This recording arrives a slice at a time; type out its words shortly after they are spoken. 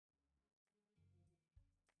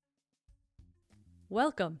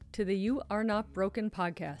Welcome to the You Are Not Broken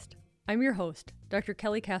podcast. I'm your host, Dr.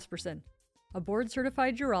 Kelly Casperson, a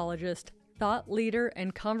board-certified urologist, thought leader,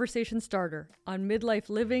 and conversation starter on midlife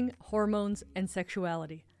living, hormones, and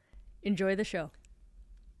sexuality. Enjoy the show.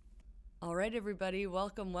 All right, everybody,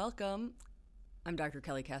 welcome. I'm Dr.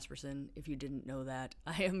 Kelly Casperson, if you didn't know that.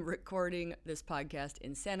 I am recording this podcast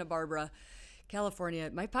in Santa Barbara, California.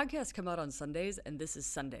 My podcasts come out on Sundays, and this is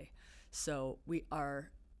Sunday. So we are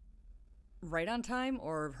right on time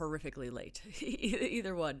or horrifically late.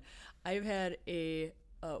 Either one. I've had a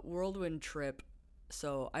whirlwind trip.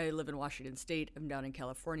 So I live in Washington State. I'm down in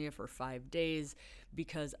California for 5 days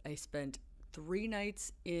because I spent 3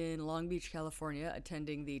 nights in Long Beach, California,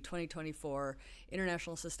 attending the 2024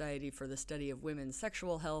 International Society for the Study of Women's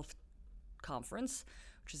Sexual Health conference,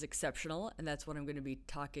 which is exceptional, and that's what I'm going to be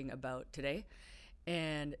talking about today.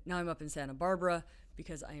 And now I'm up in Santa Barbara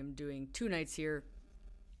because I am doing 2 nights here,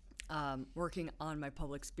 working on my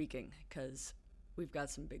public speaking because we've got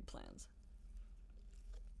some big plans.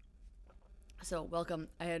 So welcome.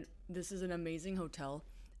 This is an amazing hotel,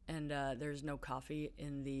 and there's no coffee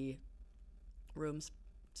in the rooms,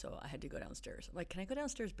 so I had to go downstairs. I'm like, can I go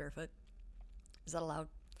downstairs barefoot? Is that allowed?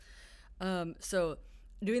 So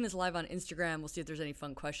doing this live on Instagram, we'll see if there's any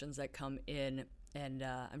fun questions that come in, and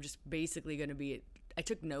I'm just basically going to be, I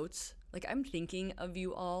took notes. Like, I'm thinking of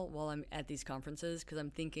you all while I'm at these conferences because I'm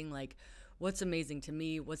thinking, like, what's amazing to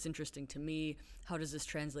me? What's interesting to me? How does this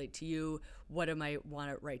translate to you? What am I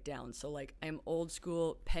want to write down? So, like, I'm old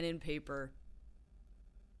school, pen and paper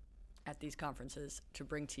at these conferences to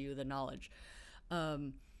bring to you the knowledge.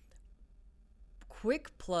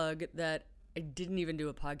 Quick plug that I didn't even do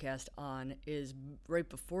a podcast on is right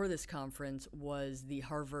before this conference was the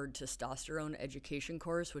Harvard Testosterone Education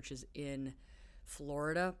course, which is in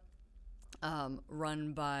Florida,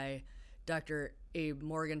 run by Dr. Abe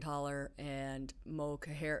Morgenthaler and Mo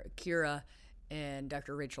Kira and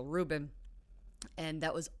Dr. Rachel Rubin. And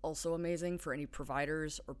that was also amazing for any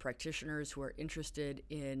providers or practitioners who are interested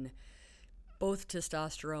in both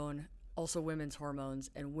testosterone, also women's hormones,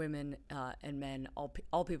 and women and men,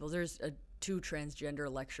 all people. There's 2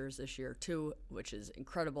 transgender lectures this year too, which is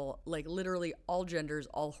incredible. Like, literally all genders,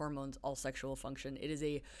 all hormones, all sexual function. It is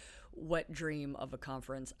a wet dream of a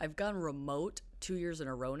conference. I've gone remote 2 years in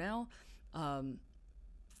a row now,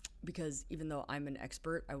 because even though I'm an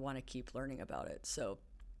expert, I want to keep learning about it. So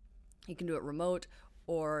you can do it remote,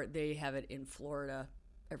 or they have it in Florida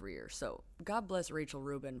every year. So God bless Rachel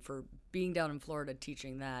Rubin for being down in Florida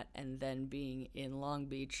teaching that, and then being in Long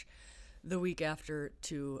Beach the week after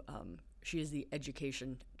to, she is the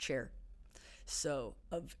education chair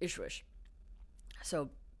of ISSWSH.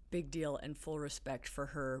 So big deal and full respect for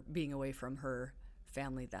her being away from her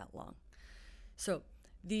family that long. So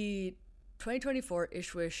the 2024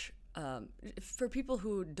 ISSWSH, for people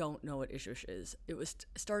who don't know what ISSWSH is, it was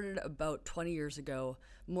started about 20 years ago,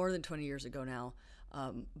 more than 20 years ago now,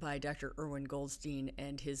 by Dr. Irwin Goldstein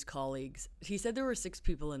and his colleagues. He said there were 6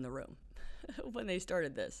 people in the room when they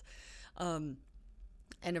started this, and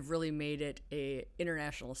have really made it a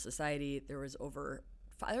international society. There was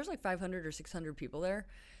like 500 or 600 people there,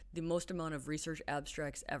 the most amount of research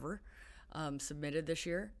abstracts ever submitted this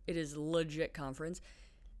year. It is a legit conference.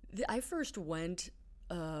 I first went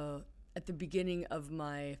at the beginning of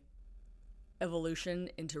my evolution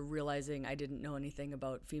into realizing I didn't know anything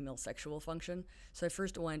about female sexual function. So I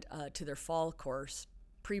first went to their fall course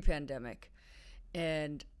pre-pandemic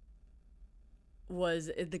and was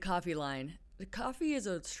in the coffee line. The coffee is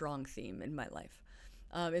a strong theme in my life.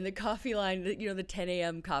 In the coffee line, the 10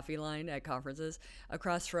 a.m. coffee line at conferences,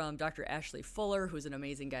 across from Dr. Ashley Fuller, who's an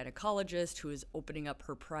amazing gynecologist who is opening up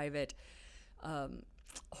her private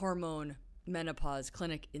hormone menopause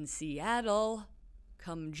clinic in Seattle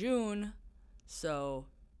come June. So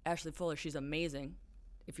Ashley Fuller, she's amazing.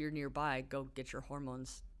 If you're nearby, go get your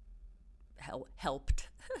hormones helped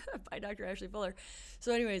by Dr. Ashley Fuller.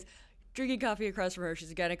 So anyways, drinking coffee across from her.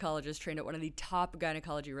 She's a gynecologist trained at one of the top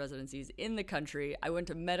gynecology residencies in the country. I went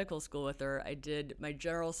to medical school with her. I did my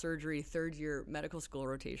general surgery 3rd year medical school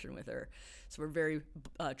rotation with her. So we're very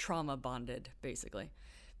trauma bonded, basically.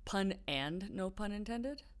 Pun and no pun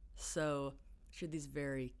intended. So she had these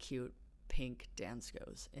very cute pink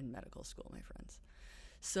Danskos in medical school, my friends.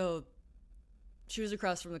 So she was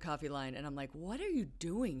across from the coffee line, and I'm like, what are you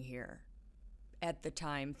doing here? At the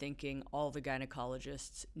time, thinking all the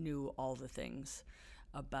gynecologists knew all the things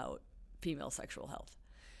about female sexual health.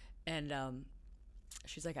 And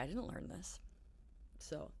she's like, I didn't learn this.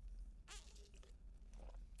 So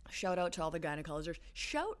shout out to all the gynecologists.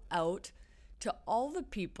 Shout out to all the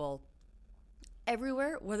people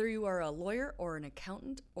everywhere, whether you are a lawyer or an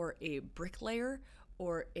accountant or a bricklayer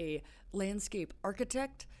or a landscape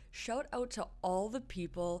architect, shout out to all the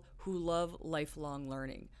people who love lifelong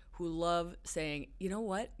learning, who love saying, you know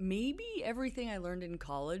what, maybe everything I learned in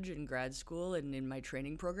college and grad school and in my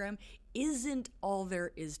training program isn't all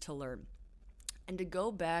there is to learn. And to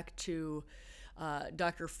go back to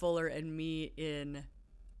Dr. Fuller and me in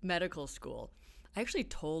medical school, I actually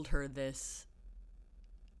told her this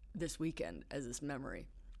weekend as this memory.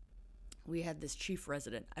 We had this chief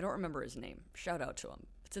resident. I don't remember his name. Shout out to him.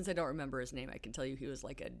 But since I don't remember his name, I can tell you he was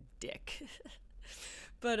like a dick.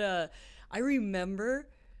 But I remember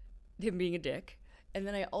him being a dick. And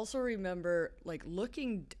then I also remember like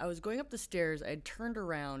I was going up the stairs. I had turned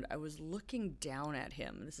around. I was looking down at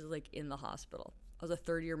him. This is like in the hospital. I was a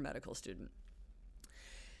third-year medical student.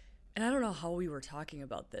 And I don't know how we were talking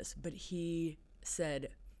about this, but he said,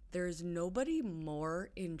 there's nobody more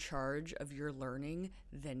in charge of your learning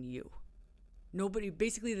than you. Nobody,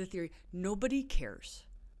 basically the theory, nobody cares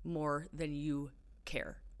more than you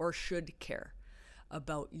care or should care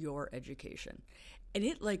about your education. And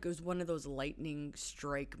it like was one of those lightning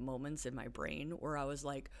strike moments in my brain where I was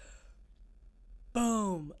like,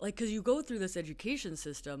 boom, like, because you go through this education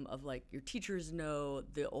system of like your teachers know,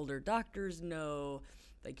 the older doctors know,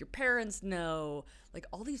 like your parents know, like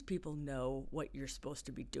all these people know what you're supposed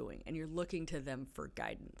to be doing and you're looking to them for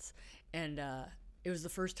guidance. And it was the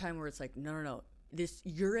first time where it's like, no,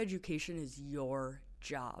 your education is your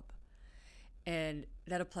job. And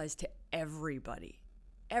that applies to everybody,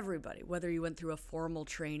 whether you went through a formal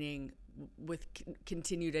training with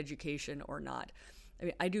continued education or not. I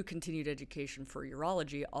mean, I do continued education for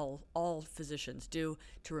urology. All physicians do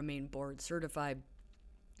to remain board certified.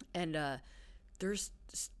 And there's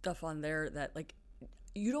stuff on there that like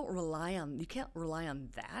you can't rely on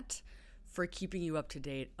that for keeping you up to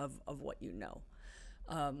date of what you know.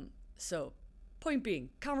 So point being,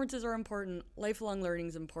 conferences are important. Lifelong learning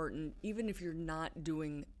is important. Even if you're not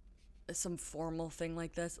doing some formal thing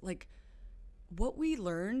like this, like what we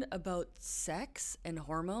learned about sex and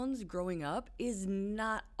hormones growing up is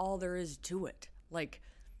not all there is to it. Like,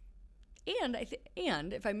 and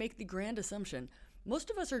if I make the grand assumption, most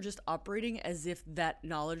of us are just operating as if that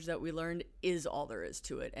knowledge that we learned is all there is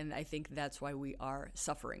to it. And I think that's why we are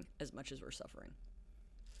suffering as much as we're suffering.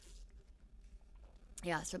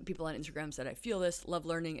 Yeah, some people on Instagram said, I feel this, love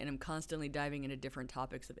learning, and I'm constantly diving into different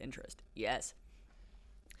topics of interest. Yes.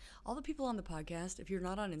 All the people on the podcast, if you're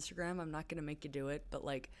not on Instagram, I'm not going to make you do it. But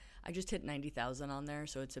like, I just hit 90,000 on there.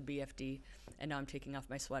 So it's a BFD. And now I'm taking off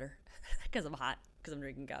my sweater because I'm hot, because I'm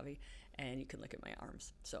drinking coffee. And you can look at my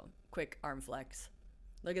arms. So quick arm flex.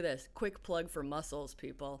 Look at this. Quick plug for muscles,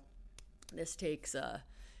 people. This takes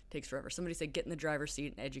forever. Somebody said, get in the driver's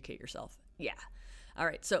seat and educate yourself. Yeah. All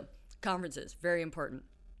right. So conferences, very important.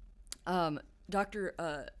 Dr.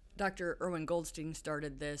 Erwin Goldstein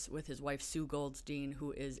started this with his wife, Sue Goldstein,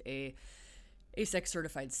 who is a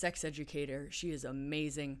sex-certified sex educator. She is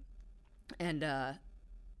amazing and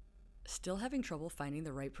still having trouble finding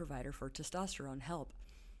the right provider for testosterone help.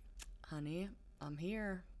 Honey, I'm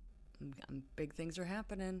here. Big things are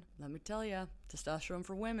happening. Let me tell you, testosterone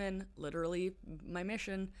for women, literally my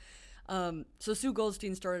mission. So Sue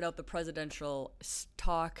Goldstein started out the presidential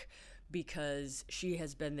talk because she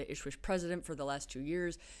has been the ISSWSH president for the last 2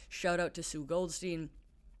 years. Shout out to Sue Goldstein.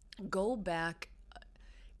 Go back.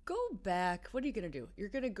 What are you going to do? You're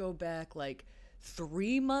going to go back like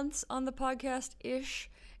 3 months on the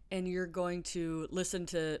podcast-ish, and you're going to listen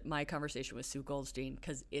to my conversation with Sue Goldstein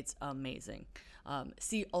because it's amazing.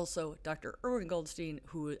 See also Dr. Erwin Goldstein,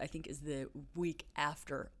 who I think is the week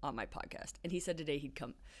after on my podcast. And he said today he'd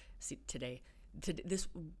come,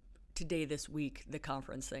 this week, the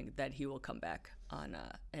conference thing, that he will come back on,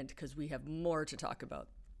 and because we have more to talk about.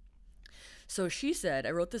 So she said,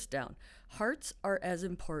 I wrote this down, hearts are as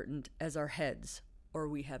important as our heads, or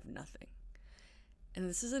we have nothing. And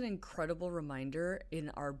this is an incredible reminder in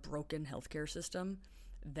our broken healthcare system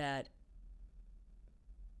that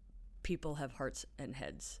people have hearts and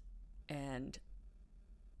heads, and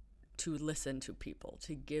to listen to people,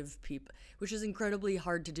 to give people, which is incredibly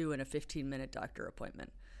hard to do in a 15-minute doctor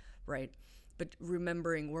appointment, right? But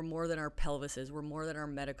remembering we're more than our pelvises, we're more than our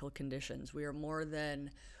medical conditions, we are more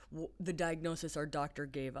than the diagnosis our doctor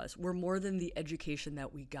gave us, we're more than the education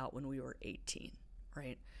that we got when we were 18,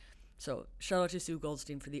 right? So shout out to Sue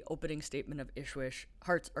Goldstein for the opening statement of ISSWSH.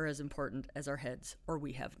 Hearts are as important as our heads, or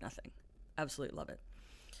we have nothing. Absolutely love it.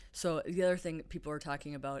 So the other thing people are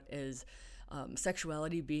talking about is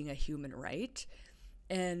sexuality being a human right.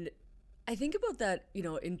 And I think about that,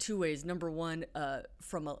 in two ways. Number one,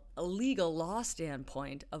 from a legal law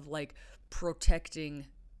standpoint of like protecting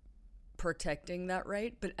protecting that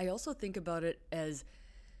right, but I also think about it as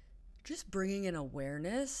just bringing an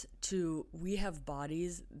awareness to, we have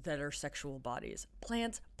bodies that are sexual bodies.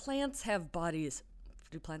 Plants have bodies.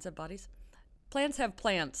 Do plants have bodies? Plants have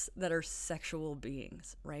plants that are sexual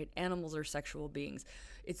beings, right? Animals are sexual beings.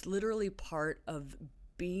 It's literally part of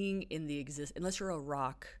being in the unless you're a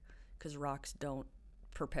rock, because rocks don't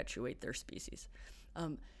perpetuate their species.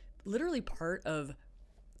 Literally part of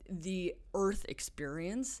the Earth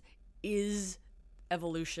experience is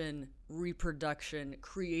evolution, reproduction,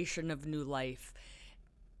 creation of new life.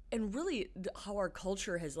 And really how our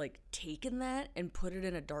culture has like taken that and put it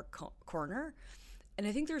in a dark corner. And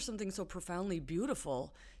I think there's something so profoundly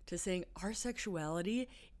beautiful to saying our sexuality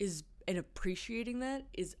is, and appreciating that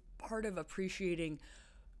is part of appreciating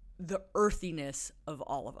the earthiness of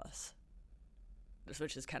all of us,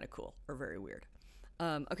 which is kind of cool or very weird.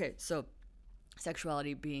 Okay, so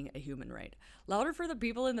sexuality being a human right. Louder for the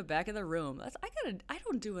people in the back of the room. I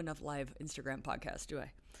don't do enough live Instagram podcasts, do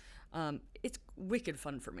I? It's wicked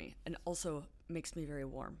fun for me, and also makes me very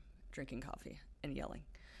warm drinking coffee and yelling.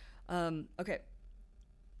 Okay.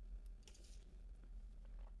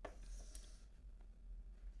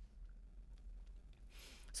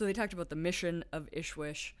 So they talked about the mission of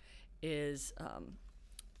ISSWSH is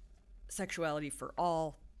sexuality for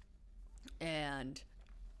all, and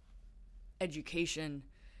education,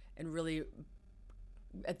 and really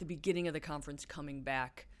at the beginning of the conference coming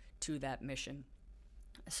back to that mission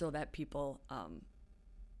so that people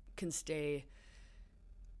can stay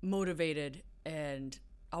motivated and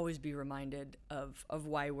always be reminded of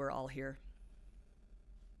why we're all here.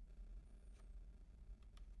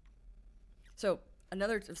 So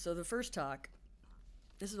the first talk,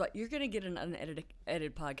 this is what you're going to get, an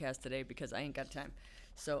unedited podcast today because I ain't got time.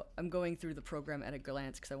 So I'm going through the program at a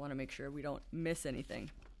glance because I want to make sure we don't miss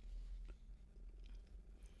anything.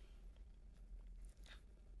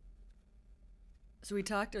 So we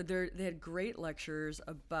talked, they had great lectures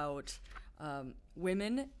about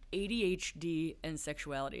women, ADHD, and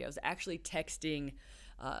sexuality. I was actually texting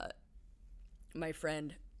my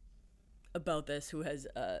friend about this, who has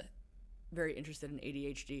very interested in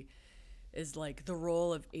ADHD, is like the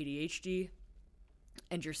role of ADHD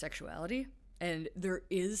and your sexuality. And there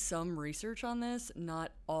is some research on this,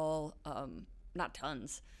 not all, not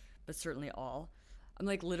tons, but certainly all. I'm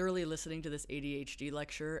like literally listening to this ADHD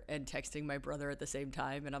lecture and texting my brother at the same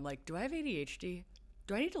time. And I'm like, do I have ADHD?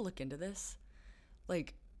 Do I need to look into this?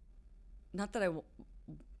 Like, not that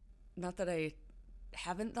I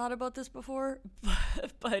haven't thought about this before,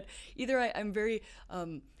 but either I'm very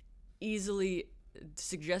easily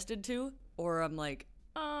suggested to, or I'm like,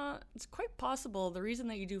 it's quite possible the reason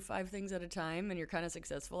that you do 5 things at a time and you're kind of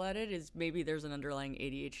successful at it is maybe there's an underlying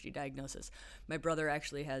ADHD diagnosis. My brother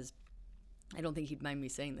actually has, I don't think he'd mind me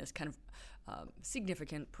saying this, kind of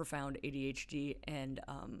significant, profound ADHD, and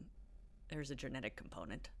there's a genetic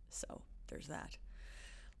component, so there's that.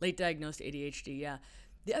 Late diagnosed ADHD, yeah.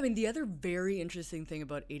 The other very interesting thing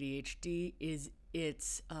about ADHD is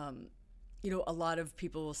it's, a lot of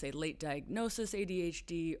people will say late diagnosis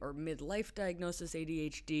ADHD or midlife diagnosis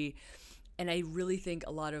ADHD. And I really think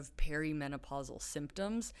a lot of perimenopausal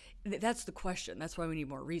symptoms, that's the question. That's why we need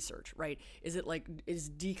more research, right? Is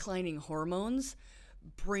declining hormones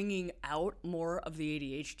bringing out more of the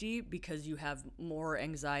ADHD because you have more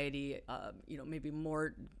anxiety, maybe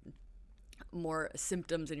more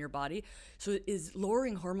symptoms in your body? So is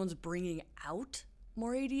lowering hormones bringing out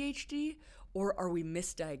more ADHD? Or are we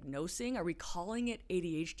misdiagnosing? Are we calling it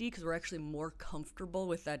ADHD because we're actually more comfortable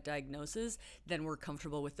with that diagnosis than we're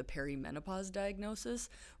comfortable with the perimenopause diagnosis,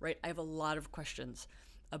 right? I have a lot of questions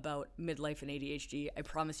about midlife and ADHD. I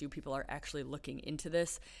promise you people are actually looking into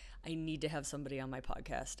this. I need to have somebody on my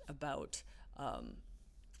podcast about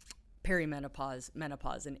perimenopause,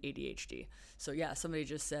 menopause, and ADHD. So yeah, somebody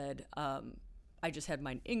just said, I just had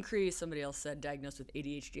mine increase. Somebody else said diagnosed with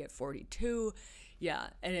ADHD at 42. Yeah,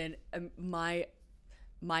 and then my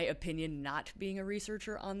opinion, not being a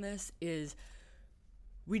researcher on this, is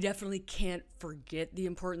we definitely can't forget the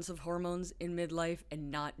importance of hormones in midlife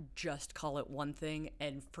and not just call it one thing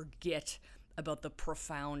and forget about the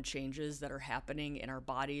profound changes that are happening in our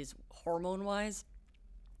bodies hormone-wise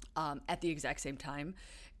at the exact same time,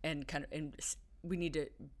 and we need to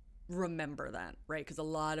remember that, right? Because a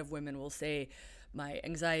lot of women will say, my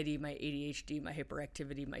anxiety, my ADHD, my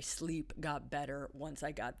hyperactivity, my sleep got better once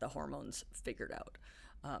I got the hormones figured out.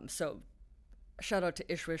 So shout out to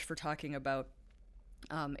ISSWSH for talking about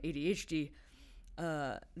ADHD.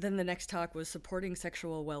 Then the next talk was supporting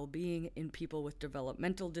sexual well-being in people with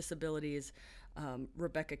developmental disabilities.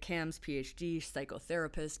 Rebecca Cam's PhD,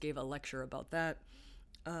 psychotherapist, gave a lecture about that.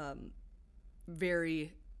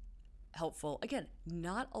 very helpful. Again,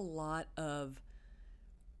 not a lot of,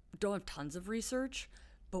 don't have tons of research,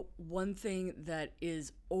 but one thing that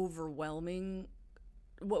is overwhelming,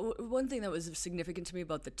 one thing that was significant to me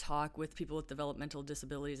about the talk with people with developmental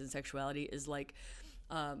disabilities and sexuality is like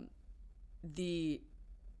the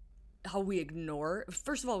how we ignore,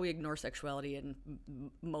 first of all, we ignore sexuality in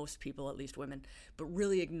most people, at least women, but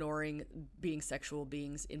really ignoring being sexual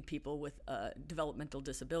beings in people with developmental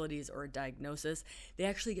disabilities or a diagnosis. They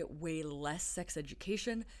actually get way less sex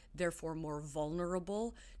education, therefore more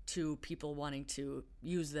vulnerable to people wanting to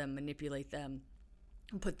use them, manipulate them,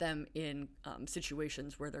 and put them in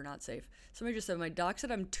situations where they're not safe. Somebody just said, my doc said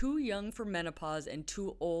I'm too young for menopause and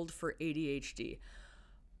too old for ADHD.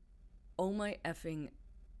 Oh my effing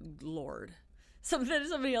Lord.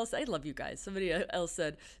 Somebody else, I love you guys. Somebody else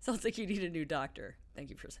said, sounds like you need a new doctor. Thank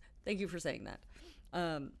you for saying that.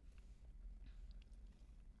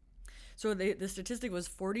 So the statistic was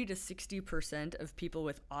 40 to 60% of people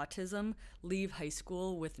with autism leave high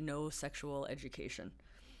school with no sexual education.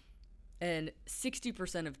 And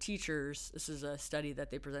 60% of teachers, this is a study that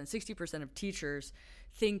they present, 60% of teachers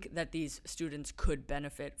think that these students could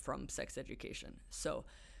benefit from sex education. So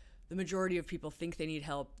the majority of people think they need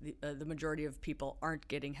help. The majority of people aren't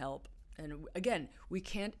getting help. And again, we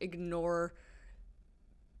can't ignore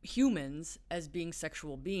humans as being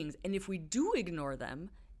sexual beings. And if we do ignore them,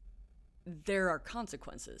 there are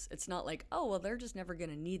consequences. It's not like, oh, well, they're just never going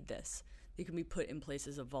to need this. They can be put in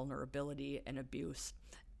places of vulnerability and abuse.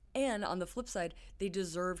 And on the flip side, they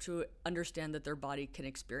deserve to understand that their body can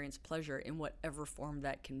experience pleasure in whatever form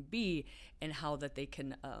that can be, and how that they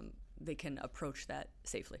can approach that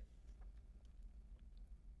safely.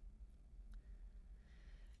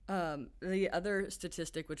 The other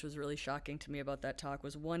statistic, which was really shocking to me about that talk,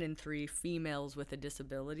 was 1 in 3 females with a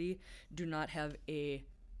disability do not have a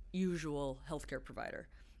usual healthcare provider.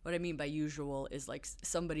 What I mean by usual is like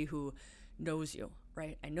somebody who knows you,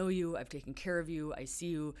 right? I know you, I've taken care of you, I see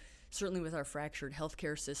you. Certainly with our fractured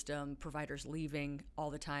healthcare system, providers leaving all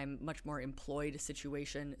the time, much more employed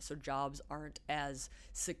situation, so jobs aren't as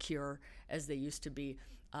secure as they used to be.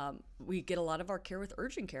 We get a lot of our care with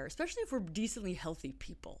urgent care, especially if we're decently healthy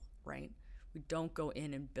people, right? We don't go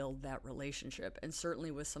in and build that relationship. And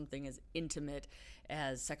certainly with something as intimate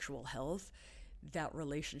as sexual health, that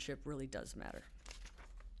relationship really does matter.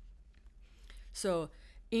 So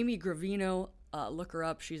Amy Gravino, look her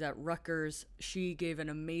up. She's at Rutgers. She gave an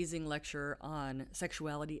amazing lecture on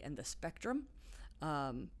sexuality and the spectrum.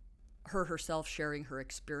 Her herself sharing her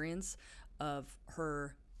experience of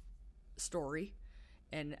her story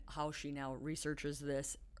and how she now researches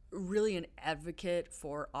this. Really an advocate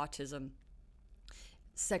for autism,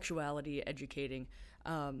 sexuality, educating.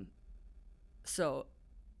 So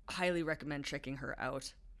highly recommend checking her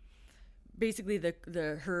out. Basically,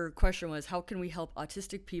 her question was, how can we help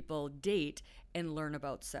autistic people date and learn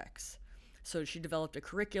about sex? So she developed a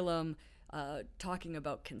curriculum talking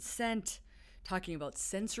about consent, talking about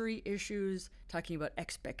sensory issues, talking about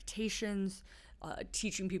expectations,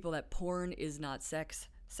 teaching people that porn is not sex,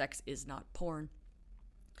 sex is not porn.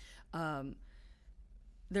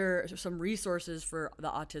 There are some resources for the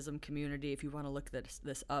autism community. If you want to look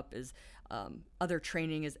this up, is other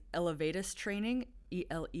training is Elevatus training,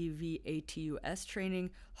 ELEVATUS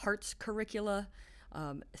training, Hearts curricula,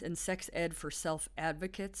 and sex ed for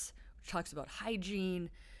self-advocates, which talks about hygiene,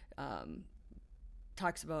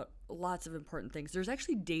 talks about lots of important things. There's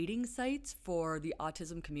actually dating sites for the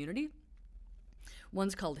autism community.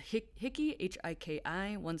 One's called Hiki,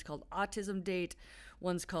 Hiki, one's called Autism Date,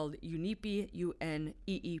 one's called Uneepi,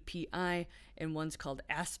 UNEEPI, and one's called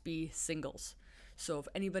Aspie Singles. So if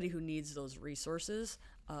anybody who needs those resources,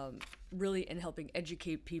 really in helping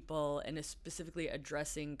educate people and is specifically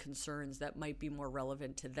addressing concerns that might be more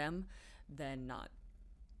relevant to them than not.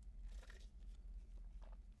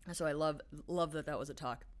 So I love that was a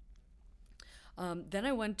talk. Then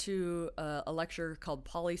I went to a lecture called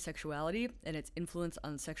Polysexuality and its Influence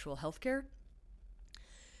on Sexual Healthcare.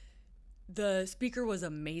 The speaker was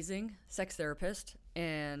amazing, sex therapist,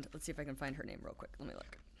 and let's see if I can find her name real quick. Let me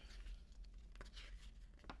look.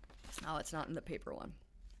 Oh, it's not in the paper one.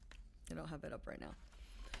 I don't have it up right now.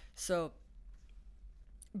 So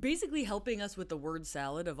basically helping us with the word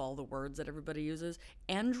salad of all the words that everybody uses.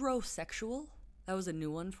 Androsexual, that was a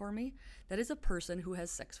new one for me. That is a person who has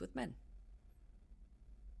sex with men.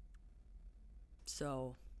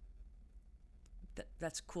 So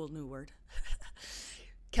that's a cool new word.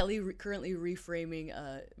 Kelly currently reframing,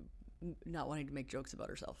 not wanting to make jokes about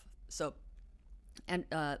herself. So, and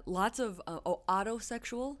lots of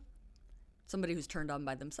autosexual, somebody who's turned on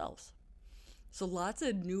by themselves. So lots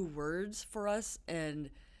of new words for us, and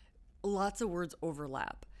lots of words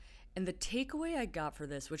overlap. And the takeaway I got for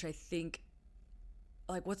this, which I think,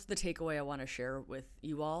 like, what's the takeaway I want to share with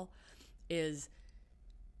you all, is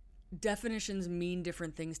definitions mean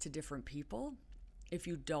different things to different people. If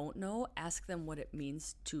you don't know, ask them what it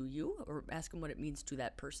means to you, or ask them what it means to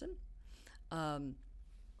that person.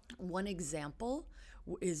 One example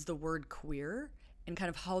is the word queer, and kind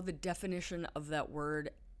of how the definition of that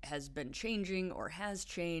word has been changing or has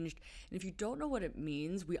changed. And if you don't know what it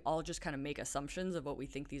means, we all just kind of make assumptions of what we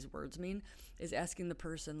think these words mean, is asking the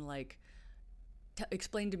person, like,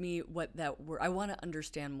 explain to me what that word, I want to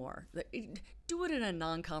understand more. Do it in a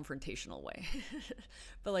non-confrontational way.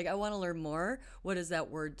 But like, I want to learn more. What does that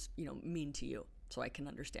word, mean to you, so I can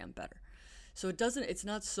understand better? So it's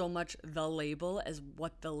not so much the label as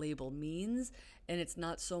what the label means. And it's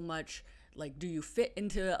not so much like, do you fit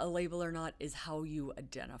into a label or not, is how you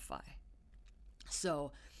identify.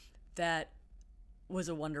 So those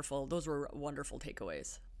were wonderful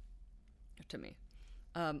takeaways to me.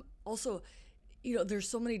 Also, there's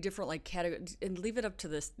so many different like categories, and leave it up to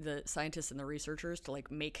the scientists and the researchers to like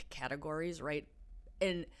make categories, right?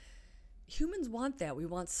 And humans want that. We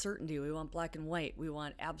want certainty. We want black and white. We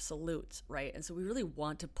want absolutes, right? And so we really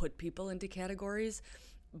want to put people into categories,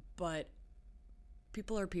 but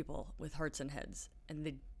people are people with hearts and heads, and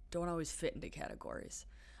they don't always fit into categories.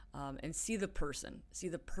 And see the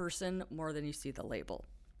person more than you see the label.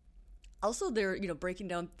 Also, they're, breaking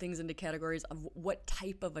down things into categories of what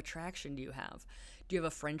type of attraction do you have? Do you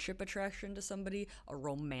have a friendship attraction to somebody, a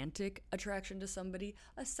romantic attraction to somebody,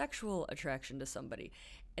 a sexual attraction to somebody?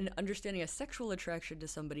 And understanding a sexual attraction to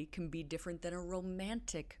somebody can be different than a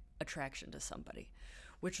romantic attraction to somebody,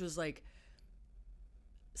 which was like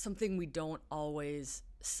something we don't always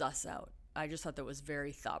suss out. I just thought that was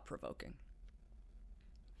very thought-provoking.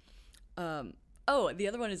 The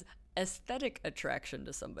other one is aesthetic attraction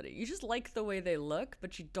to somebody. You just like the way they look,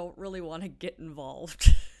 but you don't really want to get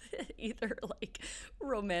involved either like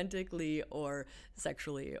romantically or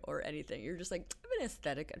sexually or anything. You're just like, I have an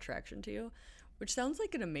aesthetic attraction to you, which sounds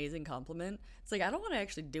like an amazing compliment. It's like, I don't want to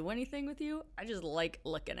actually do anything with you. I just like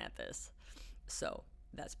looking at this. So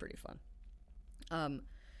that's pretty fun.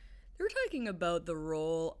 They were talking about the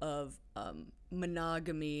role of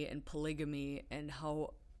monogamy and polygamy, and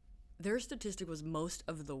how their statistic was most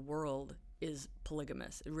of the world is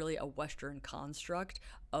polygamous. Really a Western construct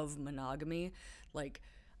of monogamy. Like,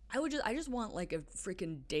 I just want like a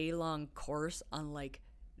freaking day-long course on like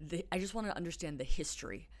I just want to understand the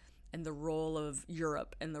history and the role of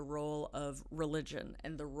Europe and the role of religion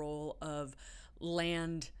and the role of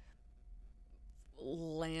land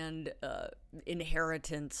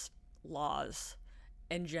inheritance laws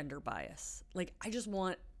and gender bias. Like, I just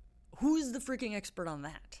want, who's the freaking expert on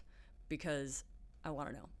that? Because I want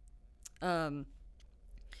to know.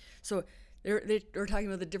 So they're talking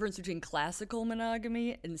about the difference between classical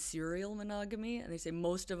monogamy and serial monogamy, and they say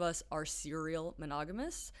most of us are serial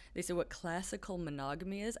monogamous. They say what classical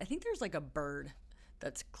monogamy is. I think there's like a bird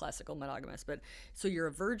that's classical monogamous, but so you're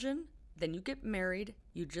a virgin, then you get married,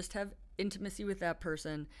 you just have intimacy with that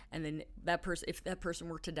person, and then if that person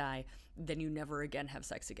were to die, then you never again have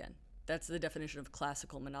sex again. That's the definition of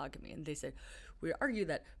classical monogamy. And they said, we argue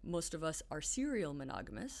that most of us are serial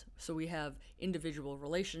monogamous. So we have individual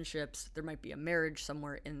relationships. There might be a marriage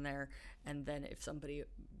somewhere in there. And then if somebody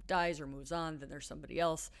dies or moves on, then there's somebody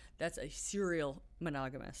else. That's a serial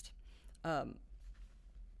monogamist. And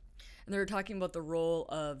they were talking about the role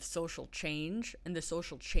of social change and the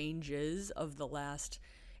social changes of the last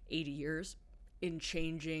 80 years in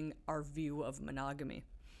changing our view of monogamy.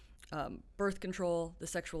 Birth control, the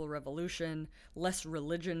sexual revolution, less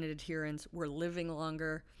religion adherence, we're living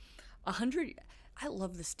longer. I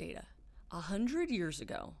love this data. 100 years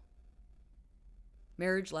ago,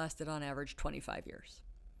 marriage lasted on average 25 years.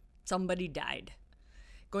 Somebody died.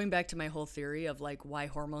 Going back to my whole theory of like why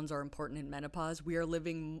hormones are important in menopause, we are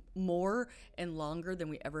living more and longer than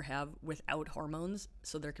we ever have without hormones,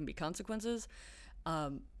 so there can be consequences.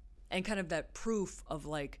 And kind of that proof of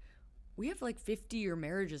like, we have like 50-year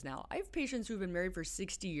marriages now. I have patients who've been married for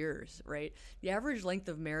 60 years, right? The average length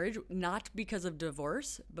of marriage, not because of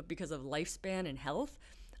divorce, but because of lifespan and health,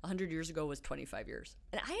 100 years ago was 25 years.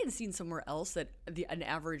 And I had seen somewhere else that an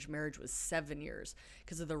average marriage was 7 years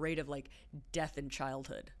because of the rate of like death in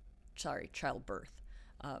childbirth.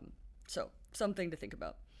 So something to think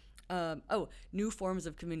about. New forms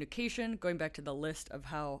of communication, going back to the list of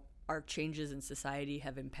how our changes in society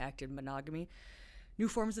have impacted monogamy. New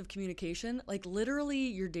forms of communication, like literally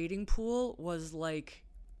your dating pool was like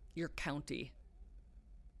your county.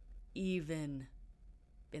 Even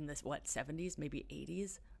in this, 70s, maybe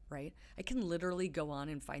 80s, right? I can literally go on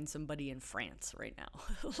and find somebody in France right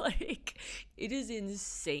now. Like, it is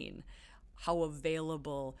insane how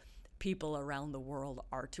available people around the world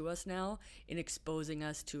are to us now in exposing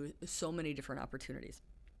us to so many different opportunities.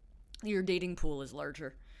 Your dating pool is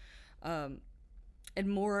larger. And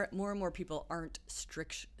more and more people aren't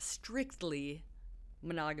strictly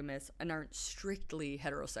monogamous and aren't strictly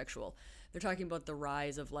heterosexual. They're talking about the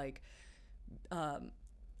rise of like,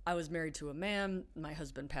 I was married to a man, my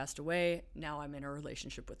husband passed away, now I'm in a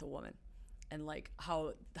relationship with a woman. And like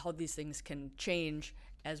how these things can change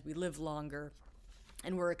as we live longer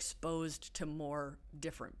and we're exposed to more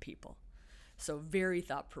different people. So very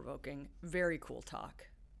thought-provoking, very cool talk.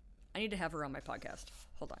 I need to have her on my podcast.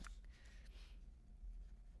 Hold on.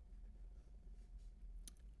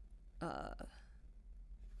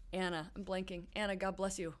 Anna, I'm blanking. Anna, God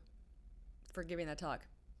bless you for giving that talk.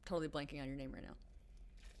 Totally blanking on your name right now.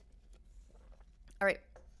 All right.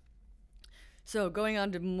 So going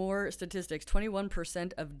on to more statistics,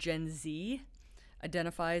 21% of Gen Z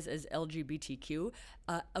identifies as LGBTQ.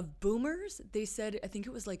 Of boomers, they said, I think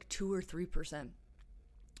it was like 2 or 3%.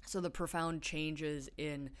 So the profound changes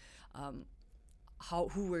in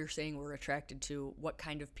who we're saying we're attracted to, what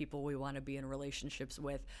kind of people we want to be in relationships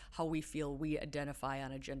with, how we feel we identify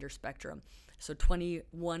on a gender spectrum. So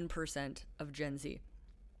 21% of Gen Z.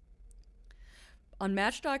 On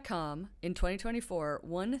Match.com in 2024,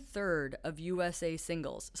 1/3 of USA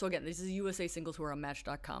singles. So again, this is USA singles who are on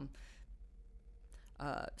Match.com.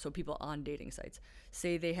 So people on dating sites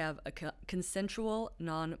say they have a consensual,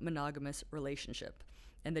 non-monogamous relationship.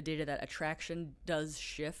 And the data that attraction does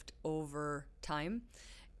shift over time,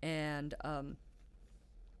 and kind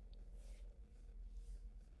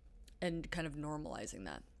of normalizing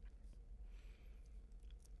that.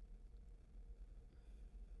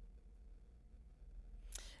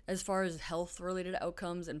 As far as health-related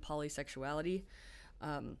outcomes and polysexuality,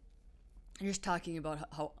 just talking about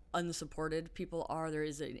how unsupported people are, there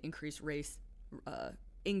is an increased rate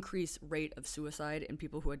of suicide in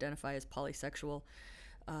people who identify as polysexual.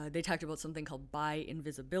 They talked about something called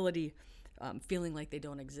bi-invisibility, feeling like they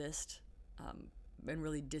don't exist, and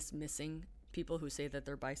really dismissing people who say that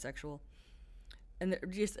they're bisexual. And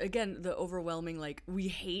just, again, the overwhelming, like, we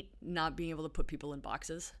hate not being able to put people in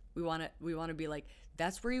boxes. We want to be like,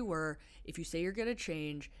 that's where you were. If you say you're going to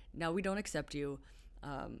change, now we don't accept you.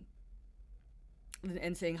 And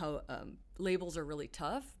saying how labels are really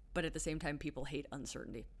tough, but at the same time, people hate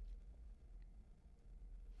uncertainty.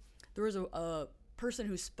 There was a person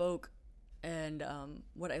who spoke, and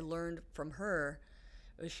what I learned from her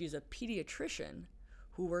was she's a pediatrician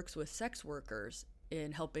who works with sex workers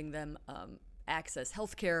in helping them access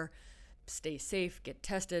healthcare, stay safe, get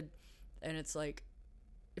tested. And it's like,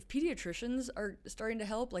 if pediatricians are starting to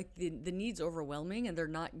help, like the need's overwhelming and they're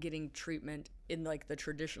not getting treatment in like the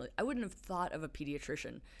traditional, I wouldn't have thought of a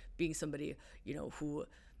pediatrician being somebody, who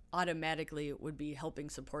automatically would be helping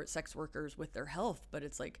support sex workers with their health. But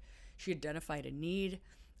it's like, she identified a need,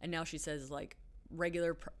 and now she says like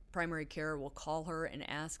regular primary care will call her and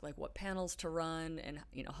ask like what panels to run and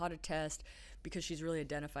how to test, because she's really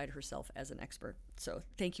identified herself as an expert. So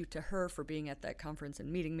thank you to her for being at that conference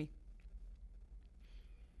and meeting me.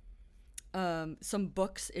 Some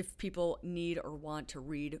books if people need or want to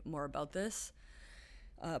read more about this.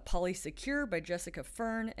 Polysecure by Jessica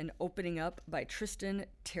Fern and Opening Up by Tristan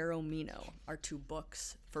Taromino are 2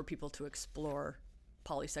 books for people to explore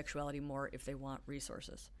polysexuality more if they want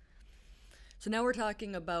resources. So now we're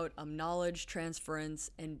talking about knowledge transference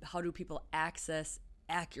and how do people access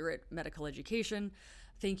accurate medical education.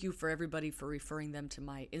 Thank you for everybody for referring them to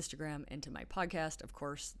my Instagram and to my podcast. Of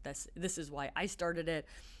course, this is why I started it,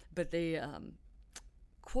 but they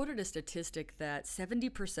quoted a statistic that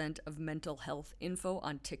 70% of mental health info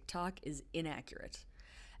on TikTok is inaccurate.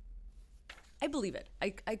 I believe it.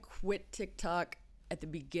 I quit TikTok at the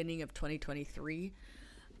beginning of 2023.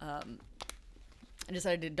 I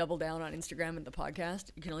decided to double down on Instagram and the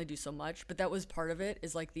podcast. You can only do so much, but that was part of it,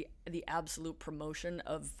 is like the absolute promotion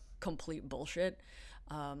of complete bullshit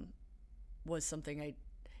was something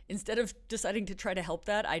instead of deciding to try to help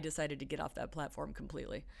that, I decided to get off that platform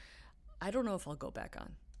completely. I don't know if I'll go back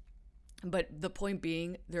on. But the point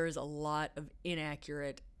being, there is a lot of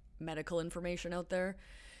inaccurate medical information out there,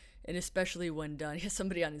 and especially when done.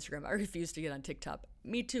 Somebody on Instagram, I refuse to get on TikTok.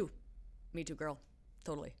 Me too, girl.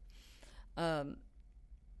 Totally.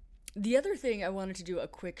 The other thing I wanted to do a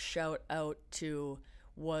quick shout out to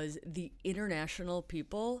was the international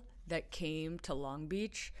people that came to Long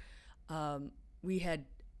Beach. We had,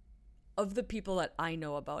 of the people that I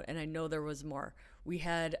know about, and I know there was more, we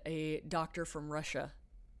had a doctor from Russia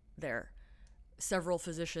there. Several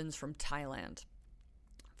physicians from Thailand.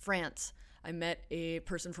 France, I met a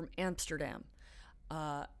person from Amsterdam.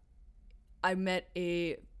 I met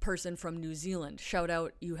a person from New Zealand. Shout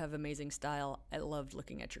out, you have amazing style. I loved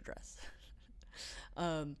looking at your dress.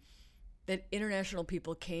 That international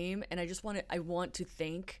people came, and I want to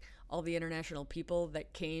thank all the international people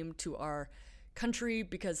that came to our country,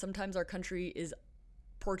 because sometimes our country is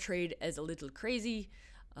portrayed as a little crazy,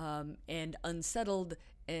 and unsettled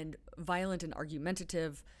and violent and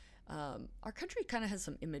argumentative. Our country kind of has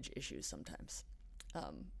some image issues sometimes.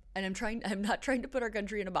 And I'm not trying to put our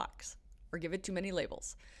country in a box or give it too many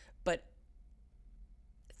labels, but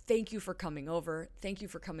thank you for coming over. Thank you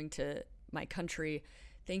for coming to my country.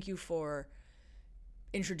 Thank you for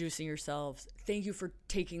introducing yourselves. Thank you for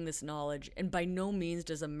taking this knowledge. And by no means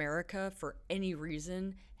does America, for any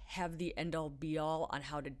reason, have the end-all be-all on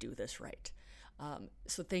how to do this right.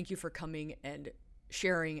 So thank you for coming and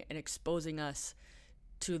sharing and exposing us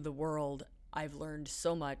to the world. I've learned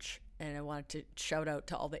so much, and I wanted to shout out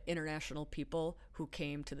to all the international people who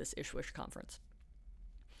came to this ISSWSH conference.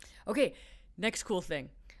 Okay, next cool thing.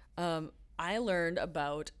 I learned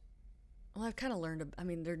about, well, I've kind of learned, I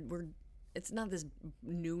mean, it's not this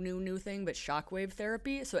new thing, but shockwave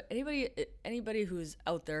therapy. So anybody who's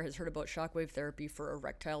out there has heard about shockwave therapy for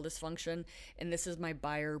erectile dysfunction, and this is my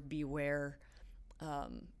buyer beware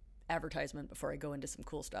advertisement before I go into some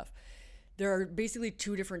cool stuff. There are basically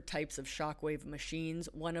two different types of shockwave machines.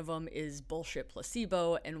 One of them is bullshit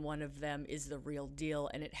placebo, and one of them is the real deal,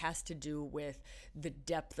 and it has to do with the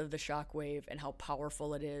depth of the shockwave and how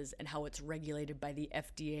powerful it is and how it's regulated by the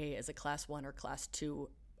FDA as a class 1 or class 2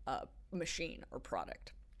 machine or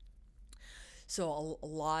product. So a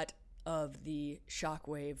lot of the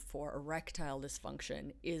shockwave for erectile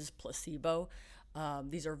dysfunction is placebo.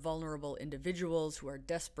 These are vulnerable individuals who are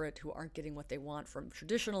desperate, who aren't getting what they want from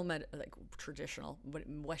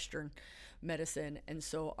Western medicine, and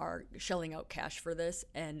so are shelling out cash for this.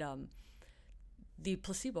 And the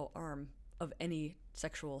placebo arm of any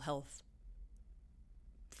sexual health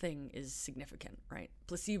thing is significant, right?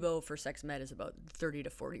 Placebo for sex med is about 30 to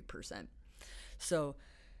 40%. So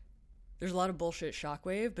there's a lot of bullshit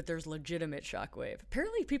shockwave, but there's legitimate shockwave.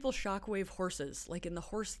 Apparently people shockwave horses, like in the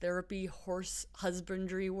horse therapy, horse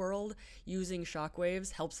husbandry world, using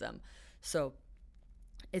shockwaves helps them. So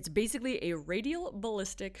it's basically a radial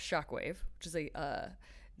ballistic shockwave, which is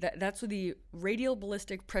that's the radial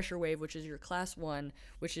ballistic pressure wave, which is your class 1,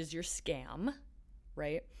 which is your scam,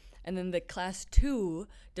 right? And then the class 2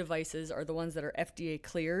 devices are the ones that are FDA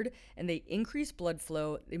cleared, and they increase blood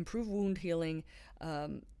flow, improve wound healing,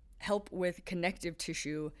 help with connective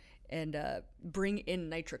tissue, and bring in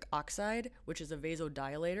nitric oxide, which is a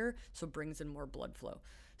vasodilator, so brings in more blood flow.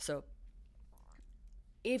 So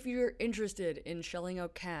if you're interested in shelling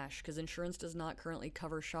out cash, because insurance does not currently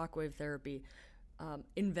cover shockwave therapy,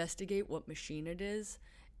 investigate what machine it is,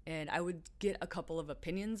 and I would get a couple of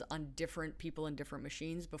opinions on different people and different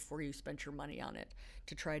machines before you spend your money on it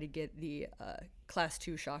to try to get the class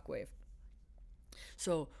 2 shockwave.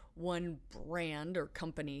 So one brand or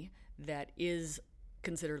company that is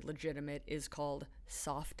considered legitimate is called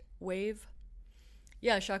Softwave.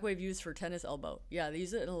 Yeah, shockwave used for tennis elbow. Yeah, they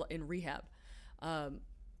use it in rehab.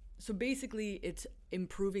 So basically it's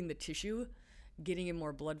improving the tissue, getting in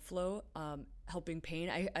more blood flow, helping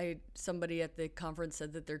pain. Somebody at the conference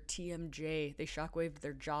said that their TMJ, they shockwaved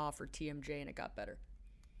their jaw for TMJ and it got better.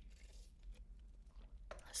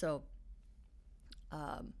 So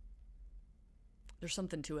there's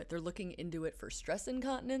something to it. They're looking into it for stress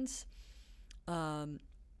incontinence. I'm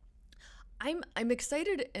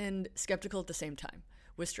excited and skeptical at the same time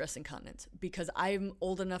with stress incontinence, because I'm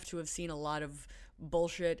old enough to have seen a lot of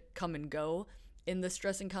bullshit come and go in the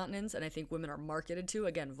stress incontinence, and I think women are marketed to,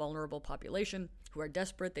 again, vulnerable population who are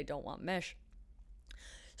desperate, they don't want mesh.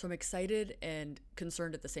 So I'm excited and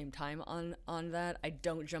concerned at the same time on that. I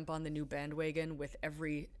don't jump on the new bandwagon with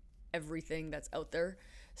everything that's out there.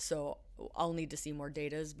 So I'll need to see more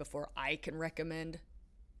data before I can recommend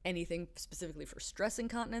anything specifically for stress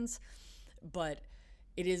incontinence, but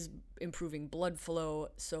it is improving blood flow.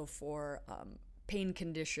 So for pain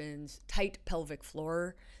conditions, tight pelvic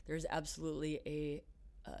floor, there's absolutely a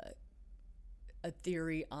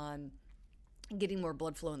theory on getting more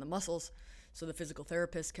blood flow in the muscles so the physical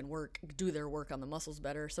therapist can do their work on the muscles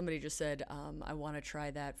better. Somebody just said, I want to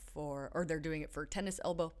try that or they're doing it for tennis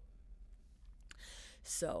elbow.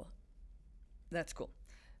 So that's cool.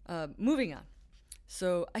 Moving on.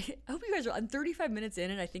 So I hope you guys I'm 35 minutes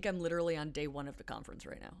in, and I think I'm literally on day 1 of the conference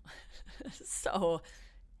right now. So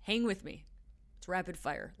hang with me. It's rapid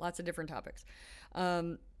fire. Lots of different topics.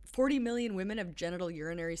 40 million women have genital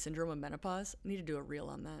urinary syndrome of menopause. I need to do a reel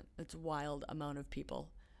on that. That's a wild amount of people.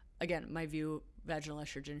 Again, my view, vaginal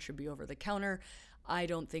estrogen should be over the counter. I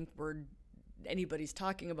don't think anybody's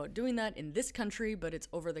talking about doing that in this country, but it's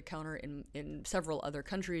over the counter in several other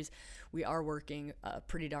countries. We are working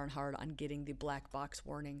pretty darn hard on getting the black box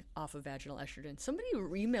warning off of vaginal estrogen. Somebody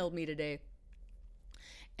emailed me today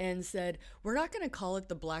and said, we're not going to call it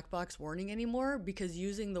the black box warning anymore because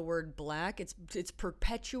using the word black, it's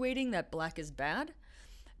perpetuating that black is bad,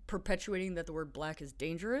 perpetuating that the word black is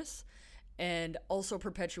dangerous, and also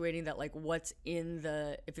perpetuating that like what's in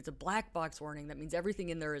if it's a black box warning, that means everything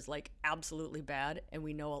in there is like absolutely bad. And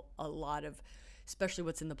we know a lot of, especially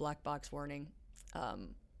what's in the black box warning.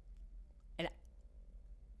 And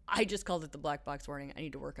I just called it the black box warning. I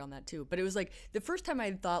need to work on that too. But it was like the first time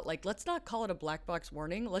I thought like, let's not call it a black box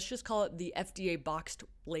warning. Let's just call it the FDA boxed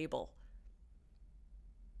label.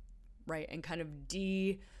 Right. And kind of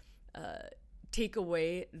take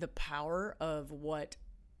away the power of what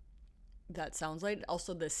that sounds like.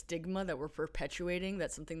 Also the stigma that we're perpetuating,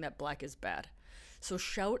 that something that black is bad. So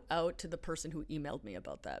shout out to the person who emailed me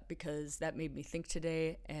about that, because that made me think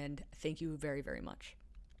today, and thank you very, very much.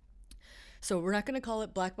 So we're not going to call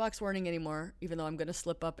it black box warning anymore, even though I'm going to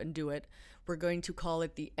slip up and do it. We're going to call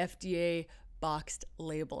it the FDA boxed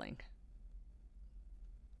labeling.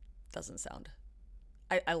 Doesn't sound.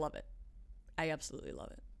 I love it. I absolutely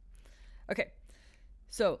love it. Okay.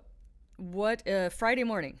 So Friday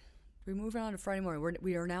morning. We're moving on to Friday morning.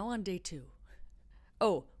 We are now on day 2.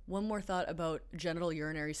 Oh, one more thought about genital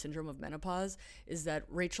urinary syndrome of menopause is that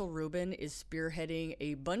Rachel Rubin is spearheading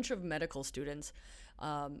a bunch of medical students.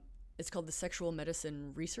 It's called the Sexual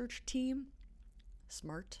Medicine Research Team.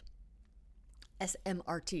 SMART.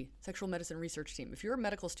 SMRT. Sexual Medicine Research Team. If you're a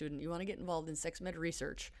medical student, you want to get involved in sex med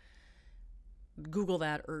research, Google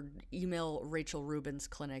that or email Rachel Rubin's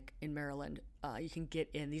clinic in Maryland. You can get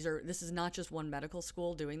in. This is not just one medical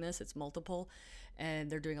school doing this, it's multiple, and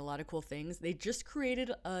they're doing a lot of cool things. They just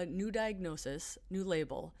created a new diagnosis, new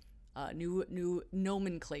label, new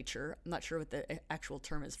nomenclature. I'm not sure what the actual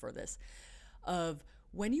term is for this, of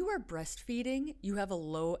when you are breastfeeding, you have a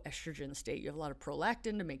low estrogen state. You have a lot of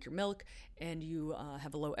prolactin to make your milk, and you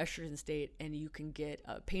have a low estrogen state, and you can get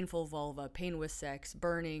a painful vulva, pain with sex,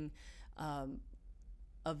 burning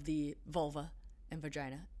of the vulva and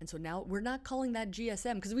vagina. And so now we're not calling that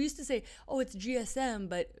GSM, because we used to say, oh, it's GSM,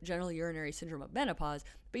 but genital urinary syndrome of menopause.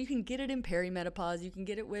 But you can get it in perimenopause. You can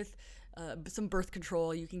get it with some birth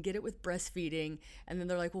control. You can get it with breastfeeding. And then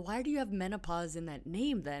they're like, well, why do you have menopause in that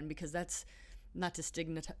name then? Because that's not to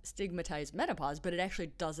stigmatize menopause, but it actually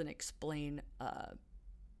doesn't explain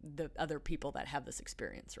the other people that have this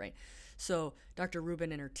experience, right? So Dr.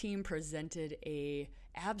 Rubin and her team presented a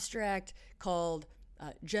abstract called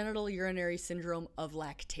genital urinary syndrome of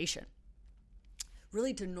lactation,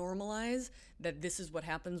 really to normalize that this is what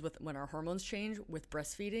happens when our hormones change with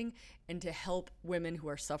breastfeeding, and to help women who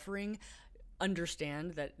are suffering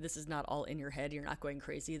understand that this is not all in your head. You're not going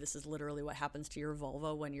crazy. This is literally what happens to your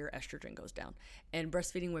vulva when your estrogen goes down. And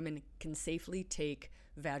breastfeeding women can safely take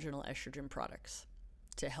vaginal estrogen products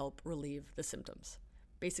to help relieve the symptoms.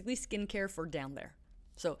 Basically skincare for down there.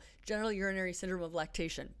 So genital urinary syndrome of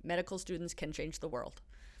lactation. Medical students can change the world.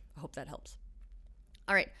 I hope that helps.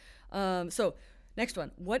 All right. So next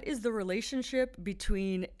one. What is the relationship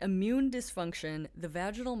between immune dysfunction, the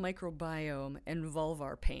vaginal microbiome, and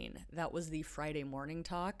vulvar pain? That was the Friday morning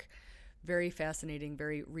talk. Very fascinating,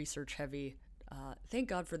 very research heavy. Thank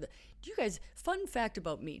God for you guys, fun fact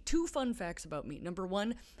about me. 2 fun facts about me. Number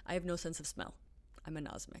 1, I have no sense of smell. I'm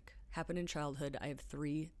anosmic. Happened in childhood. I have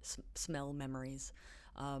 3 smell memories.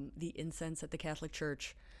 The incense at the Catholic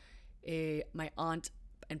Church, my aunt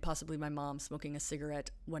and possibly my mom smoking a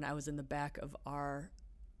cigarette when I was in the back of our,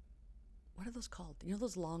 what are those called? You know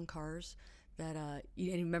those long cars that,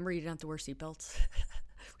 you remember you didn't have to wear seatbelts?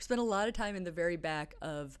 We spent a lot of time in the very back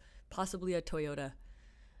of possibly a Toyota,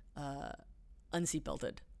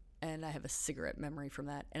 unseatbelted. And I have a cigarette memory from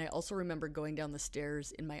that. And I also remember going down the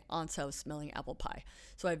stairs in my aunt's house smelling apple pie.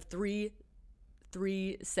 So I have 3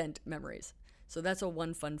 scent memories. So that's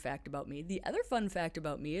one fun fact about me. The other fun fact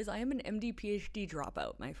about me is I am an MD PhD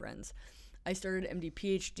dropout, my friends. I started MD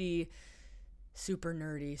PhD, super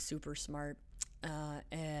nerdy, super smart,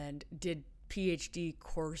 and did PhD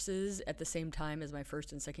courses at the same time as my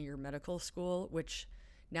first and second year medical school, which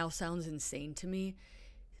now sounds insane to me.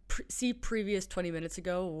 See previous 20 minutes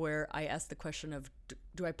ago where I asked the question of,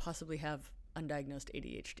 do I possibly have undiagnosed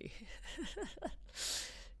ADHD?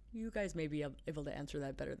 You guys may be able to answer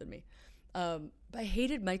that better than me. I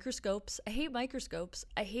hated microscopes. I hate microscopes.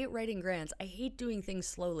 I hate writing grants. I hate doing things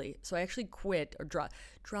slowly. So I actually quit or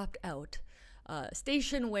dropped out.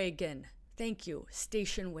 Station wagon. Thank you.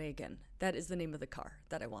 Station wagon. That is the name of the car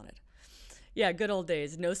that I wanted. Yeah, good old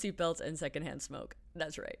days. No seatbelts and secondhand smoke.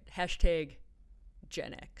 That's right. Hashtag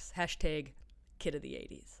Gen X. Hashtag kid of the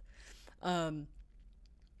 80s.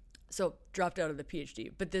 So dropped out of the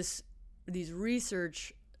PhD. But these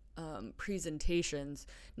research presentations,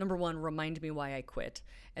 number one, remind me why I quit.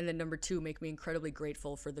 And then number two, make me incredibly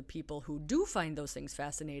grateful for the people who do find those things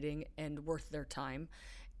fascinating and worth their time.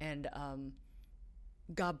 And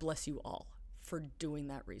God bless you all for doing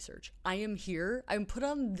that research. I am here. I'm put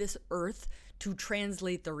on this earth to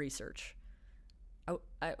translate the research.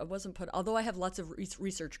 I wasn't put, although I have lots of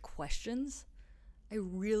research questions, I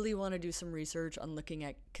really want to do some research on looking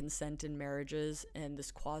at consent in marriages and this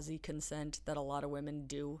quasi-consent that a lot of women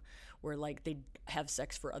do, where like they have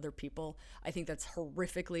sex for other people. I think that's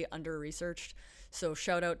horrifically under-researched. So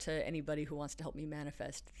shout out to anybody who wants to help me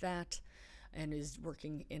manifest that and is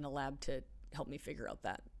working in a lab to help me figure out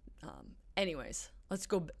that. Anyways, let's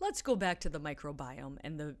go back to the microbiome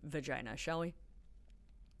and the vagina, shall we?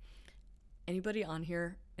 Anybody on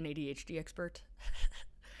here an ADHD expert?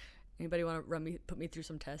 Anybody want to put me through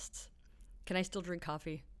some tests? Can I still drink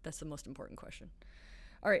coffee? That's the most important question.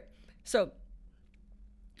 All right, so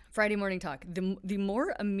Friday morning talk. The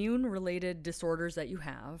more immune-related disorders that you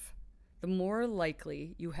have, the more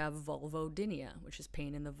likely you have vulvodynia, which is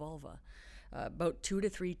pain in the vulva. About 2 to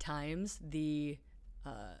 3 times the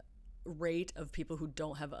rate of people who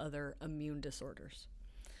don't have other immune disorders.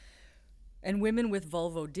 And women with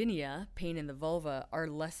vulvodynia, pain in the vulva, are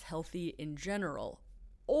less healthy in general.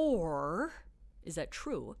 Or, is that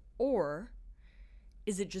true? Or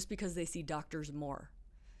is it just because they see doctors more?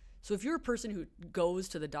 So if you're a person who goes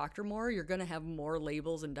to the doctor more, you're going to have more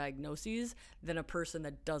labels and diagnoses than a person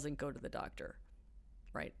that doesn't go to the doctor,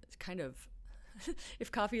 right? It's kind of,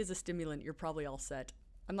 if coffee is a stimulant, you're probably all set.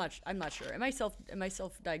 I'm not sure. Am I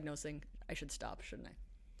self-diagnosing? I should stop, shouldn't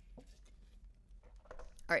I?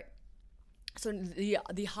 All right. So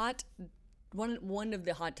the hot one of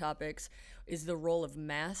the hot topics is the role of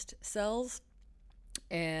mast cells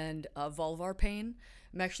and vulvar pain.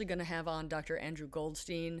 I'm actually going to have on Dr. Andrew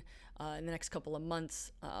Goldstein in the next couple of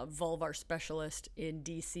months, vulvar specialist in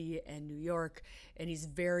DC and New York, and he's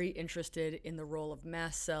very interested in the role of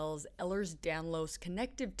mast cells, Ehlers-Danlos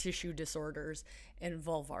connective tissue disorders, and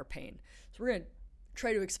vulvar pain. So we're going to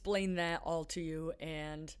try to explain that all to you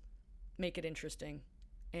and make it interesting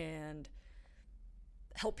and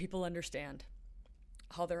help people understand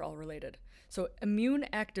how they're all related. So immune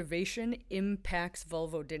activation impacts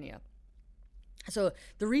vulvodynia. So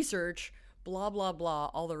the research, blah, blah,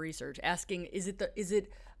 blah, all the research asking, is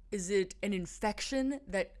it an infection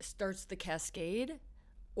that starts the cascade?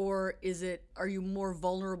 Or are you more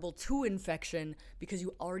vulnerable to infection because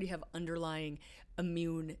you already have underlying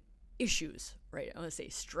immune issues, right? I want to say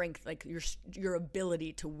strength, like your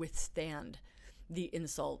ability to withstand the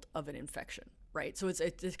insult of an infection. Right. So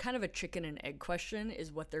it's kind of a chicken and egg question is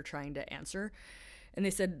what they're trying to answer. And they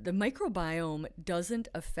said the microbiome doesn't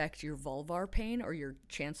affect your vulvar pain or your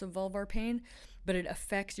chance of vulvar pain, but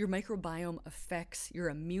your microbiome affects your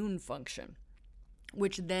immune function,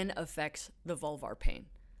 which then affects the vulvar pain.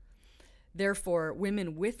 Therefore,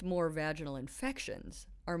 women with more vaginal infections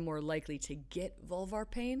are more likely to get vulvar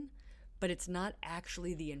pain, but it's not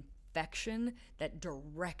actually the infection that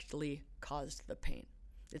directly caused the pain.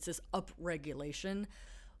 It's this upregulation,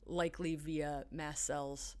 likely via mast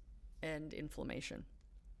cells and inflammation.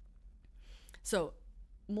 So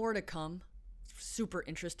more to come. Super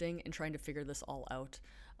interesting in trying to figure this all out.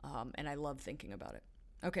 And I love thinking about it.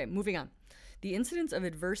 Okay, moving on. The incidence of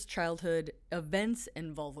adverse childhood events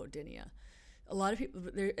and vulvodynia. A lot of people,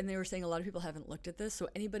 they were saying a lot of people haven't looked at this. So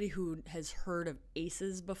anybody who has heard of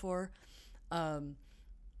ACEs before,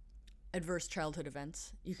 adverse childhood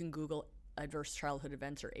events, you can Google adverse childhood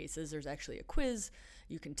events or ACEs. There's actually a quiz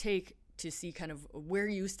you can take to see kind of where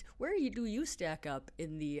do you stack up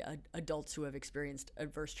in the adults who have experienced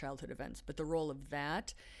adverse childhood events. But the role of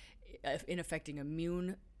that in affecting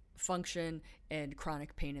immune function and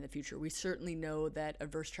chronic pain in the future. We certainly know that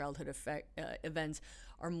adverse childhood events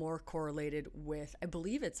are more correlated with, I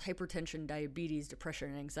believe it's hypertension, diabetes, depression,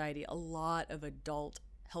 and anxiety, a lot of adult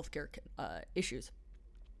healthcare issues.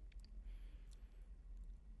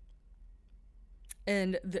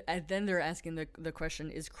 And then they're asking the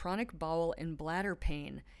question, is chronic bowel and bladder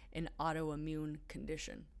pain an autoimmune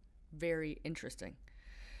condition? Very interesting.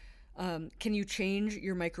 Can you change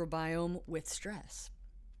your microbiome with stress?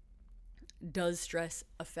 Does stress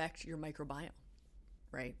affect your microbiome?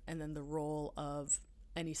 right? And then the role of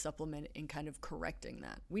any supplement in kind of correcting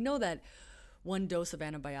that. We know that one dose of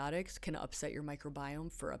antibiotics can upset your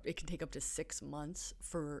microbiome it can take up to 6 months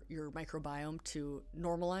for your microbiome to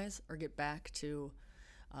normalize or get back to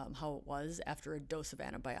how it was after a dose of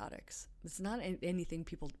antibiotics. It's not anything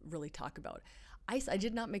people really talk about. I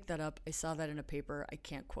did not make that up. I saw that in a paper. I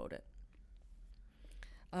can't quote it.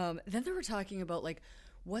 Then they were talking about like,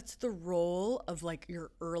 what's the role of like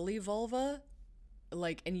your early vulva,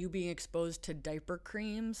 like, and you being exposed to diaper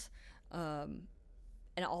creams,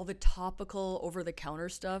 and all the topical over-the-counter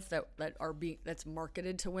stuff that's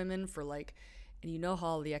marketed to women for like, and you know how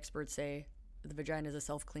all the experts say the vagina is a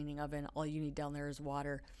self-cleaning oven. All you need down there is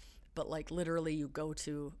water, but like literally you go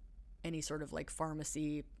to any sort of like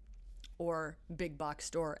pharmacy or big box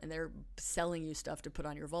store and they're selling you stuff to put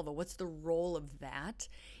on your vulva. What's the role of that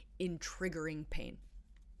in triggering pain?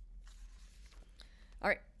 All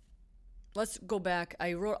right, let's go back.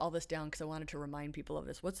 I wrote all this down because I wanted to remind people of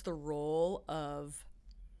this. What's the role of,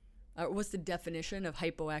 what's the definition of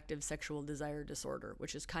hypoactive sexual desire disorder,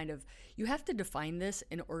 which is kind of, you have to define this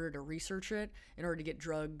in order to research it, in order to get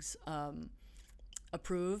drugs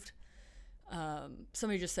approved.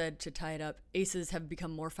 Somebody just said, to tie it up, ACEs have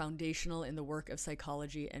become more foundational in the work of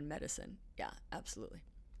psychology and medicine. Yeah, absolutely.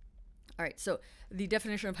 All right, so the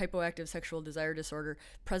definition of hypoactive sexual desire disorder: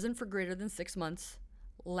 present for greater than 6 months,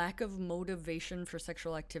 lack of motivation for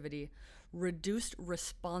sexual activity, reduced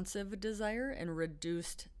responsive desire, and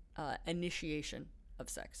reduced initiation of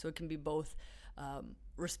sex. So it can be both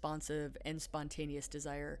responsive and spontaneous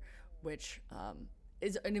desire, which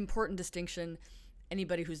is an important distinction.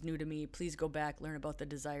 Anybody who's new to me, please go back, learn about the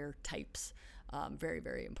desire types. Very,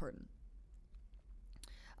 very important.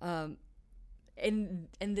 And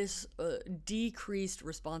this decreased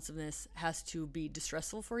responsiveness has to be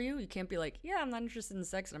distressful for you. You can't be like, yeah, I'm not interested in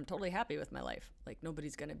sex and I'm totally happy with my life. Like,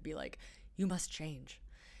 nobody's going to be like, you must change.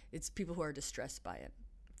 It's people who are distressed by it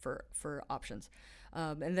for options.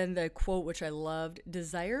 And then the quote, which I loved: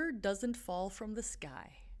 desire doesn't fall from the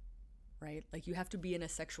sky, right? Like, you have to be in a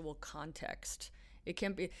sexual context. It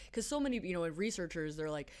can't be, because so many, researchers, they're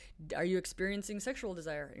like, are you experiencing sexual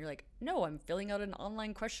desire? And you're like, no, I'm filling out an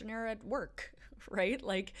online questionnaire at work, right?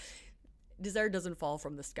 Like, desire doesn't fall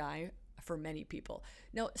from the sky for many people.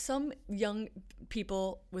 Now, some young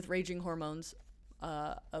people with raging hormones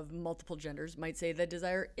of multiple genders might say that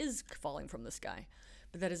desire is falling from the sky,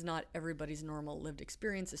 but that is not everybody's normal lived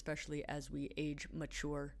experience, especially as we age,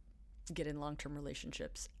 mature, get in long-term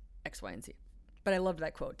relationships, X, Y, and Z. But I loved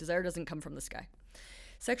that quote: desire doesn't come from the sky.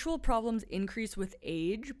 Sexual problems increase with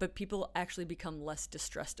age, but people actually become less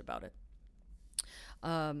distressed about it.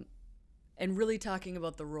 And really talking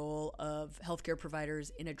about the role of healthcare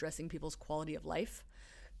providers in addressing people's quality of life,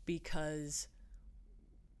 because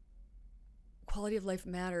quality of life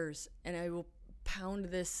matters. And I will pound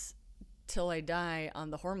this till I die on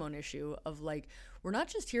the hormone issue of like, we're not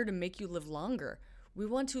just here to make you live longer. We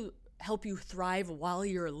want to help you thrive while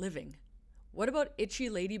you're living. What about itchy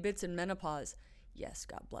lady bits in menopause? Yes,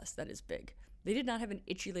 God bless, that is big. They did not have an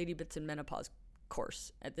itchy lady bits in menopause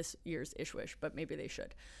course at this year's ISSWSH, but maybe they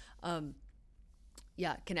should.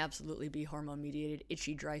 Yeah, it can absolutely be hormone mediated,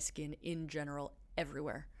 itchy, dry skin in general,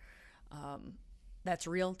 everywhere. That's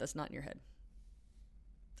real, that's not in your head.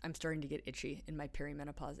 I'm starting to get itchy in my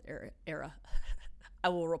perimenopause era. I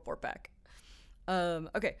will report back.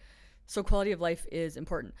 Okay. So quality of life is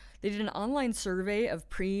important. They did an online survey of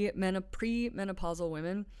pre-menopausal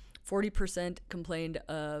women. 40% complained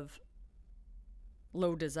of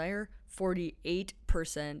low desire.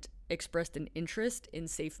 48% expressed an interest in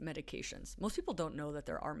safe medications. Most people don't know that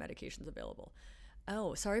there are medications available.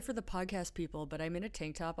 Oh, sorry for the podcast people, but I'm in a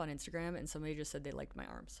tank top on Instagram and somebody just said they liked my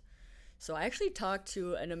arms. So I actually talked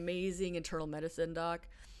to an amazing internal medicine doc.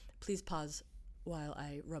 Please pause while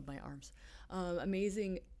I rub my arms.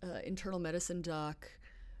 Amazing internal medicine doc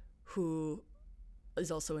who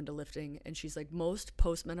is also into lifting, and she's like, most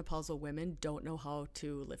postmenopausal women don't know how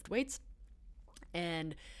to lift weights.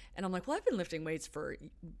 And I'm like, well, I've been lifting weights for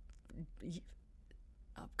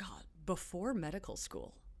before medical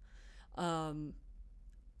school.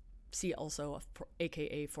 See also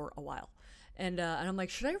AKA for a while. And I'm like,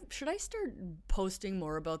 should I start posting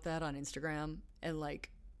more about that on Instagram and like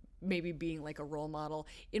maybe being like a role model?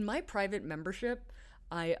 In my private membership,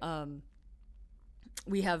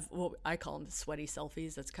 we have what I call them sweaty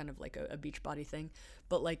selfies. That's kind of like a beach body thing,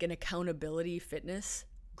 but like an accountability fitness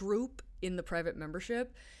group in the private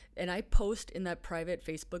membership. And I post in that private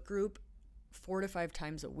Facebook group 4 to 5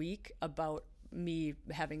 times a week about me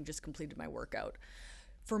having just completed my workout.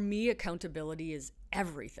 For me, accountability is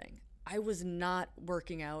everything. I was not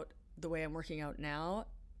working out the way I'm working out now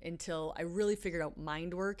until I really figured out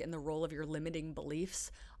mind work and the role of your limiting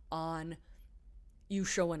beliefs on you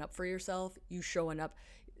showing up for yourself, you showing up.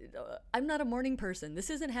 I'm not a morning person. This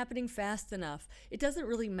isn't happening fast enough. It doesn't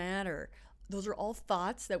really matter. Those are all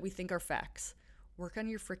thoughts that we think are facts. Work on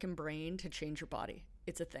your freaking brain to change your body.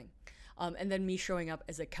 It's a thing. And then me showing up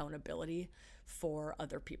as accountability for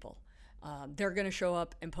other people. They're going to show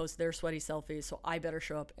up and post their sweaty selfies, so I better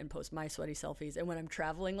show up and post my sweaty selfies. And when I'm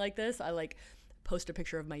traveling like this, I like post a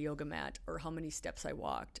picture of my yoga mat or how many steps I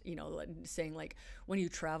walked, saying like, when you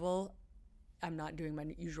travel, I'm not doing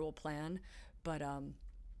my usual plan, but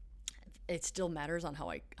it still matters on how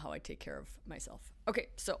I take care of myself. Okay,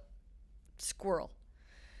 so squirrel.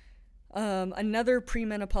 Another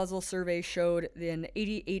premenopausal survey showed an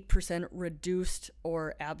 88% reduced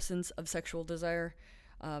or absence of sexual desire.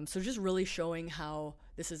 So just really showing how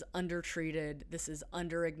this is undertreated, this is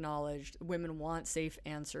underacknowledged. Women want safe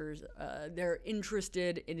answers. They're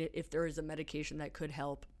interested in it if there is a medication that could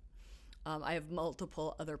help. I have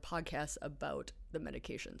multiple other podcasts about the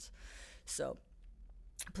medications, so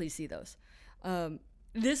please see those.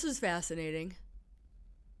 This is fascinating.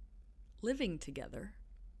 Living together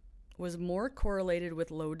was more correlated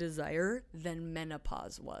with low desire than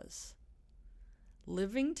menopause was.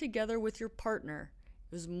 Living together with your partner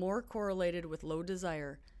was more correlated with low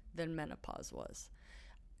desire than menopause was.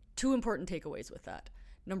 Two important takeaways with that.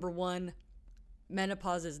 Number one,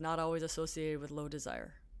 menopause is not always associated with low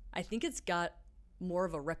desire. I think it's got more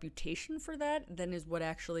of a reputation for that than is what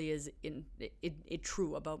actually is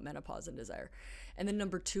true about menopause and desire. And then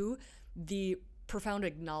number two, the profound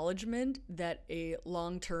acknowledgement that a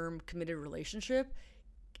long-term committed relationship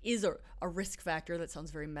is a risk factor that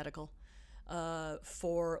sounds very medical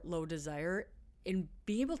for low desire, and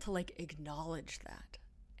being able to like acknowledge that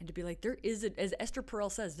and to be like, there is as Esther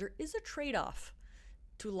Perel says, there is a trade-off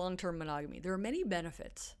to long-term monogamy. There are many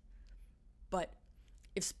benefits, but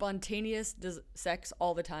if spontaneous sex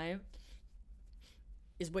all the time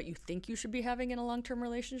is what you think you should be having in a long-term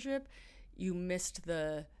relationship, you missed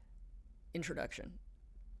the introduction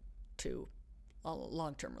to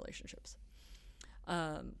long-term relationships.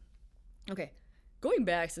 Okay, going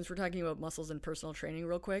back, since we're talking about muscles and personal training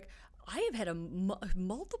real quick, I have had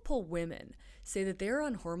multiple women say that they're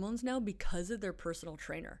on hormones now because of their personal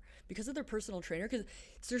trainer. Because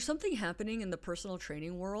there's something happening in the personal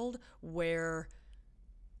training world where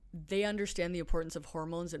they understand the importance of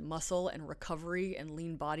hormones and muscle and recovery and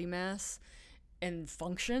lean body mass and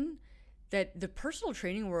function, that the personal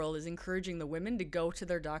training world is encouraging the women to go to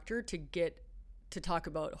their doctor to talk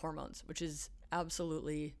about hormones, which is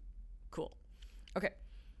absolutely cool. Okay.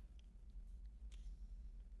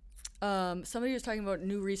 Somebody was talking about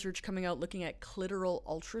new research coming out looking at clitoral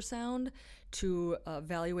ultrasound to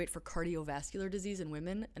evaluate for cardiovascular disease in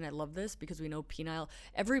women. And I love this because we know penile,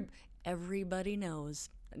 everybody knows,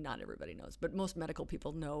 not everybody knows, but most medical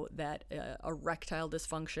people know that erectile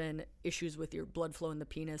dysfunction, issues with your blood flow in the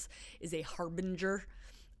penis, is a harbinger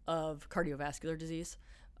of cardiovascular disease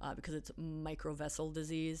because it's microvessel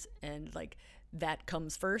disease, and like that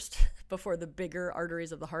comes first before the bigger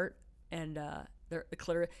arteries of the heart. And the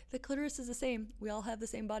clitoris is the same. We all have the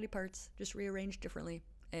same body parts, just rearranged differently.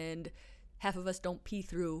 And half of us don't pee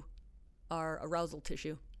through our arousal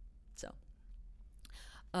tissue. So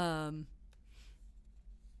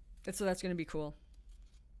that's going to be cool.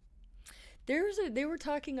 They were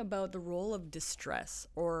talking about the role of distress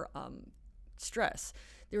or stress.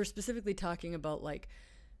 They were specifically talking about like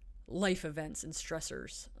life events and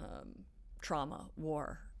stressors, trauma,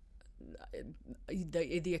 war,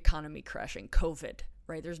 the economy crashing, COVID,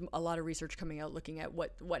 right? There's a lot of research coming out looking at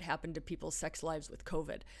what happened to people's sex lives with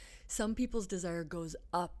COVID. Some people's desire goes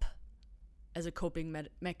up as a coping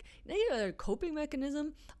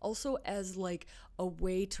mechanism, also as like a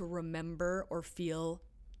way to remember or feel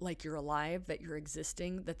like you're alive, that you're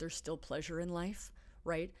existing, that there's still pleasure in life,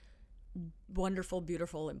 right? Wonderful,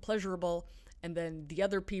 beautiful, and pleasurable. And then the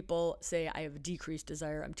other people say, I have a decreased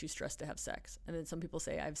desire, I'm too stressed to have sex. And then some people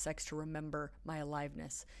say, I have sex to remember my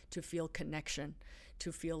aliveness, to feel connection,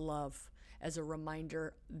 to feel love, as a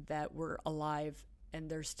reminder that we're alive and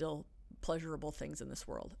there's still pleasurable things in this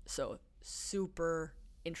world. So super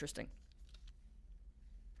interesting.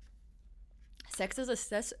 Sex as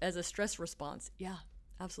a stress response. Yeah,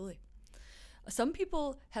 absolutely. Some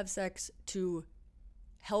people have sex to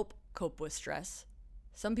help cope with stress.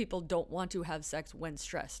 Some people don't want to have sex when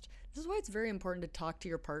stressed. This is why it's very important to talk to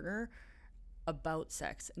your partner about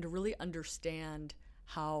sex and to really understand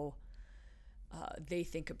how they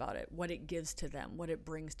think about it, what it gives to them, what it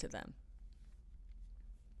brings to them.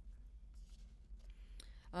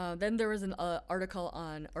 Then there was a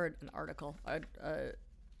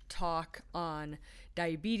talk on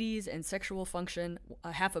diabetes and sexual function.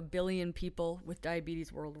 500 million people with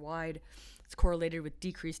diabetes worldwide. It's correlated with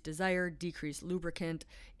decreased desire, decreased lubricant,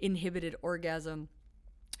 inhibited orgasm,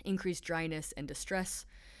 increased dryness and distress.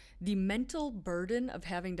 The mental burden of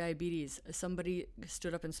having diabetes. Somebody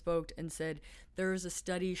stood up and spoke and said there is a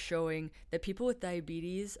study showing that people with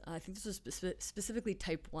diabetes, I think this was specifically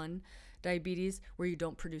type 1 diabetes, where you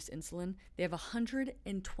don't produce insulin, they have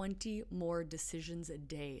 120 more decisions a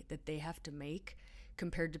day that they have to make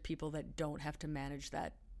compared to people that don't have to manage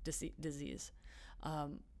that disease.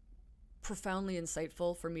 Profoundly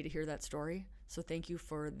insightful for me to hear that story. So thank you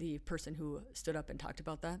for the person who stood up and talked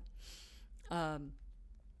about that.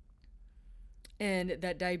 And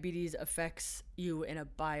that diabetes affects you in a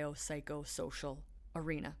biopsychosocial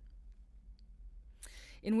arena.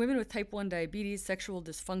 In women with type 1 diabetes, sexual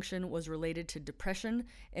dysfunction was related to depression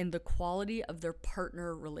and the quality of their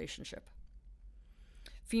partner relationship.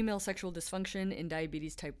 Female sexual dysfunction in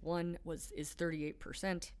diabetes type 1 is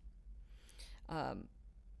 38%.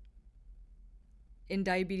 In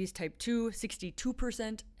diabetes type 2,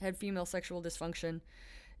 62% had female sexual dysfunction.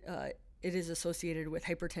 It is associated with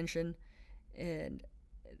hypertension. And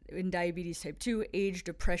in diabetes type 2, age,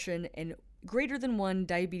 depression, and greater than one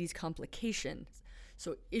diabetes complication.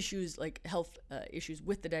 So issues like health issues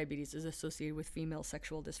with the diabetes is associated with female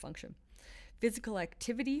sexual dysfunction. Physical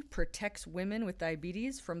activity protects women with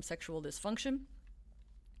diabetes from sexual dysfunction.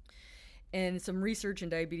 And some research in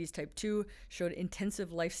diabetes type 2 showed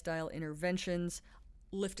intensive lifestyle interventions,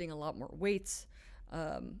 lifting a lot more weights,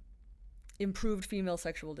 improved female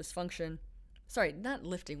sexual dysfunction. Sorry, not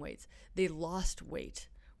lifting weights. They lost weight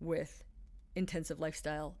with intensive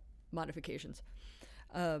lifestyle modifications.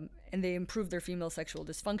 And they improved their female sexual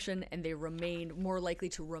dysfunction, and they remained more likely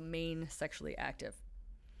to remain sexually active.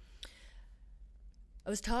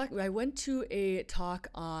 I went to a talk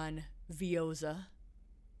on Veoza,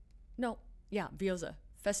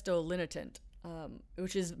 festolinitant,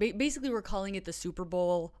 which is basically we're calling it the Super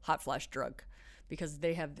Bowl hot flash drug because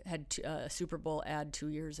they have had a Super Bowl ad 2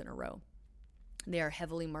 years in a row. They are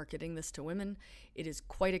heavily marketing this to women. It is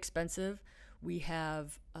quite expensive. We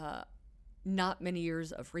have not many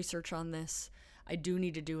years of research on this. I do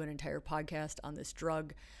need to do an entire podcast on this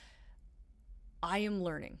drug. I am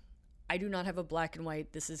learning. I do not have a black and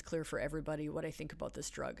white, this is clear for everybody, what I think about this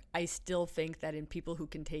drug. I still think that in people who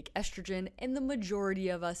can take estrogen, and the majority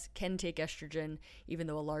of us can take estrogen, even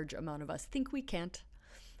though a large amount of us think we can't,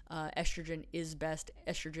 estrogen is best.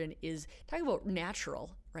 Estrogen is, talking about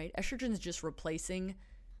natural, right? Estrogen is just replacing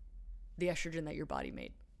the estrogen that your body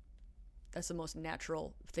made. That's the most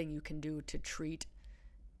natural thing you can do to treat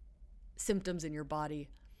symptoms in your body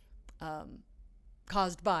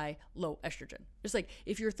caused by low estrogen. Just like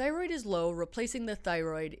if your thyroid is low, replacing the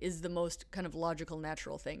thyroid is the most kind of logical,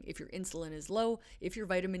 natural thing. If your insulin is low, if your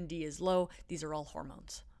vitamin D is low, these are all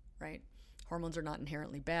hormones, right? Hormones are not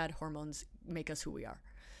inherently bad. Hormones make us who we are.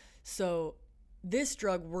 So this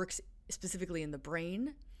drug works specifically in the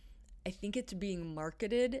brain. I think it's being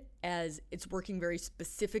marketed as it's working very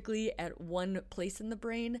specifically at one place in the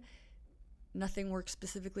brain. Nothing works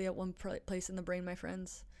specifically at one place in the brain, my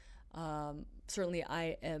friends. Certainly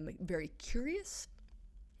I am very curious,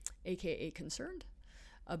 aka concerned,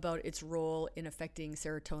 about its role in affecting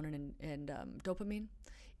serotonin and dopamine,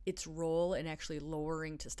 its role in actually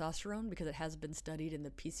lowering testosterone, because it has been studied in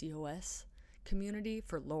the PCOS community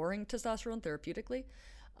for lowering testosterone therapeutically,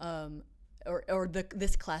 or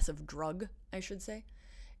this class of drug, I should say.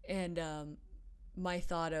 And my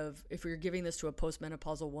thought of, if we're giving this to a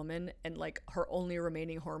postmenopausal woman and like her only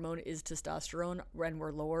remaining hormone is testosterone and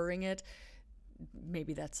we're lowering it,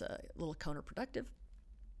 maybe that's a little counterproductive.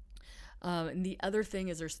 And the other thing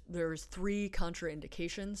is there's 3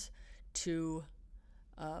 contraindications to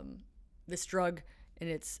this drug, and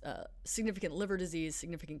it's significant liver disease,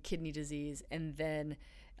 significant kidney disease, and then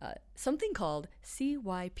something called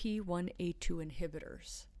CYP1A2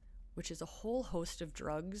 inhibitors, which is a whole host of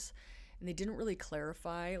drugs. And they didn't really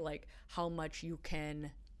clarify like how much you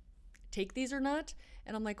can take these or not.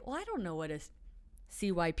 And I'm like, well, I don't know what a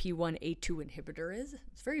CYP1A2 inhibitor is.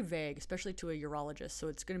 It's very vague, especially to a urologist. So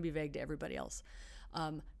it's going to be vague to everybody else.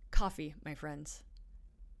 Coffee, my friends.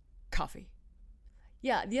 Coffee.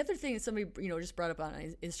 Yeah, the other thing is somebody, just brought up on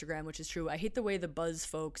Instagram, which is true. I hate the way the buzz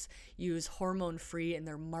folks use hormone-free in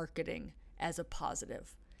their marketing as a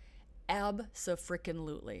positive.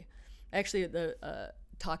 Abso-frickin-lutely. Actually,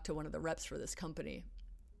 talked to one of the reps for this company,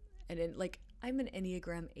 and I'm an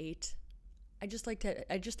Enneagram 8. I just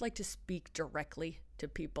like to speak directly to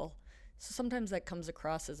people. So sometimes that comes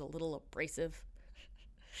across as a little abrasive.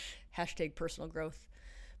 Hashtag personal growth.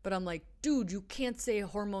 But I'm like, dude, you can't say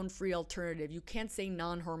hormone-free alternative. You can't say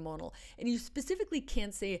non-hormonal. And you specifically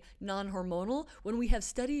can't say non-hormonal when we have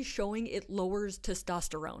studies showing it lowers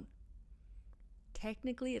testosterone.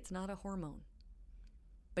 Technically, it's not a hormone.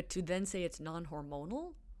 But to then say it's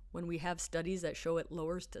non-hormonal when we have studies that show it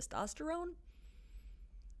lowers testosterone?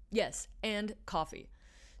 Yes, and coffee.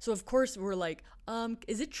 So of course we're like,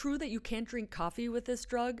 is it true that you can't drink coffee with this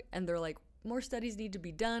drug? And they're like, more studies need to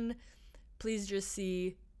be done. Please just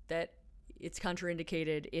see that it's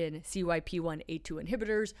contraindicated in CYP1A2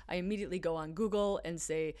 inhibitors. I immediately go on Google and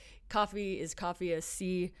say, is coffee a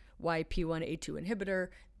CYP1A2 inhibitor?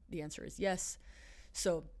 The answer is yes.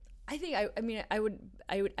 So I think I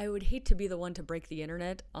would hate to be the one to break the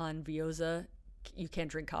internet on Veoza. You can't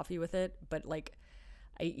drink coffee with it, but like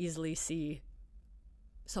I easily see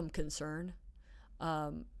some concern.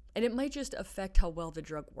 And it might just affect how well the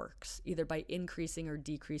drug works, either by increasing or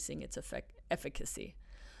decreasing its efficacy.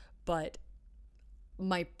 But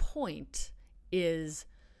my point is,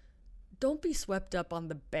 don't be swept up on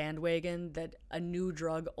the bandwagon that a new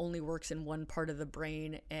drug only works in one part of the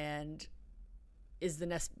brain and is the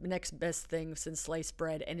next best thing since sliced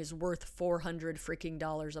bread and is worth $400 freaking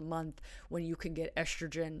dollars a month when you can get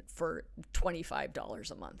estrogen for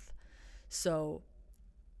 $25 a month. So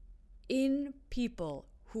in people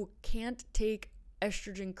who can't take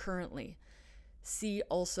estrogen currently, see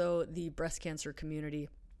also the breast cancer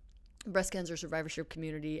survivorship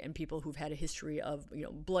community, and people who've had a history of,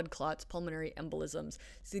 blood clots, pulmonary embolisms,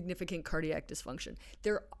 significant cardiac dysfunction.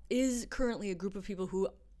 There is currently a group of people who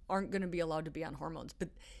aren't going to be allowed to be on hormones, but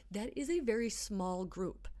that is a very small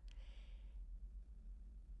group.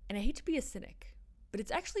 And I hate to be a cynic, but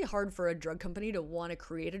it's actually hard for a drug company to want to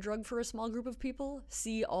create a drug for a small group of people,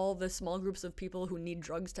 see all the small groups of people who need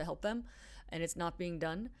drugs to help them, and it's not being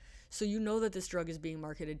done. So you know that this drug is being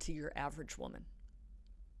marketed to your average woman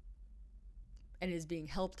and is being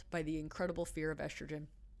helped by the incredible fear of estrogen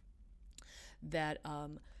that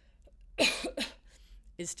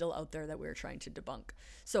is still out there that we're trying to debunk.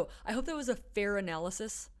 So I hope that was a fair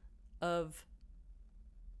analysis of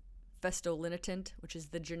festolinitant, which is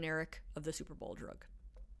the generic of the Super Bowl drug.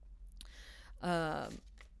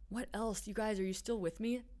 What else? You guys, are you still with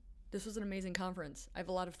me? This was an amazing conference. I have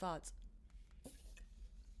a lot of thoughts.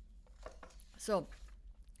 So,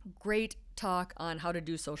 great talk on how to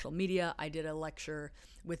do social media. I did a lecture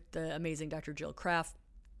with the amazing Dr. Jill Kraft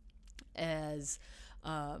as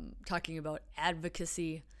talking about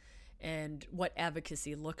advocacy and what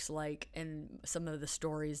advocacy looks like, and some of the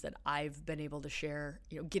stories that I've been able to share.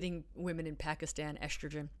 Getting women in Pakistan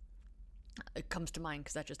estrogen, it comes to mind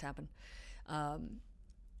because that just happened.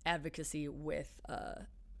 Advocacy with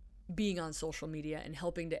being on social media and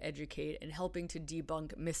helping to educate and helping to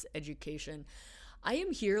debunk miseducation. I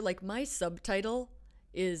am here, like my subtitle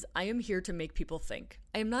is, I am here to make people think.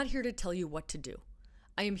 I am not here to tell you what to do.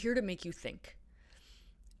 I am here to make you think.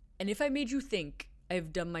 And if I made you think,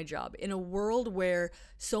 I've done my job. In a world where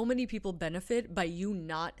so many people benefit by you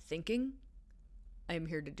not thinking, I am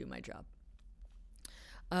here to do my job.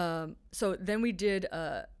 So then we did,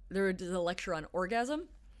 there was a lecture on orgasm,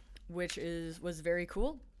 which was very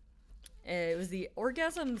cool. It was the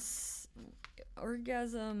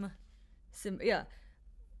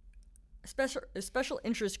special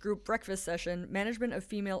interest group breakfast session, management of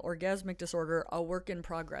female orgasmic disorder, a work in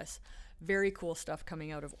progress. Very cool stuff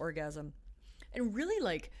coming out of orgasm. And really,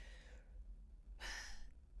 like,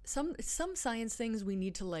 some science things we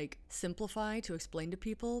need to like simplify to explain to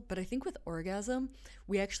people, but I think with orgasm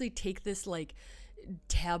we actually take this like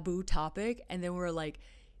taboo topic and then we're like,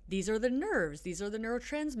 these are the nerves, these are the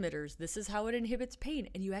neurotransmitters, this is how it inhibits pain,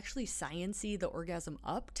 and you actually sciencey the orgasm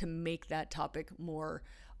up to make that topic more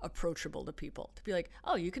approachable to people, to be like,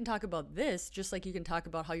 oh, you can talk about this just like you can talk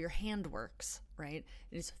about how your hand works, right?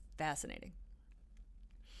 It is fascinating.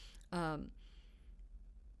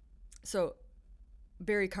 So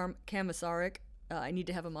Barry Kamisarek, I need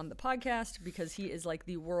to have him on the podcast because he is like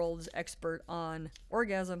the world's expert on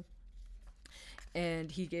orgasm,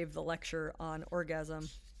 and he gave the lecture on orgasm,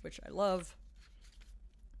 which I love.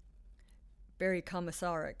 Barry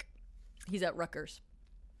Kamisarek, he's at Rutgers,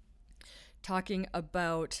 talking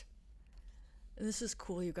about, this is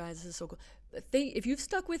cool, you guys, this is so cool. If you've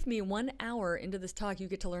stuck with me 1 hour into this talk, you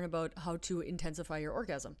get to learn about how to intensify your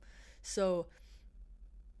orgasm. So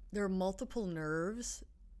there are multiple nerves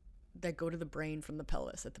that go to the brain from the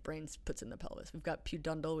pelvis, that the brain puts in the pelvis. We've got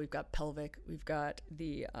pudendal, we've got pelvic, we've got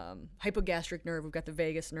the hypogastric nerve, we've got the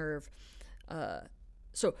vagus nerve.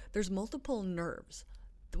 So there's multiple nerves.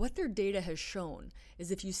 what their data has shown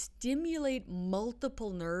is if you stimulate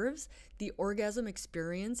multiple nerves, the orgasm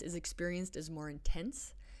experience is experienced as more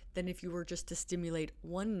intense than if you were just to stimulate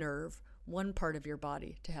one nerve, one part of your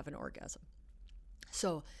body to have an orgasm.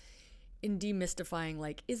 So in demystifying,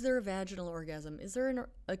 like, is there a vaginal orgasm? Is there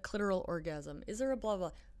a clitoral orgasm? Is there a blah,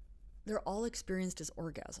 blah? They're all experienced as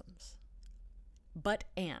orgasms. But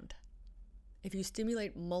if you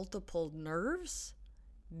stimulate multiple nerves,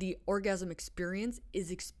 the orgasm experience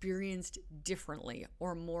is experienced differently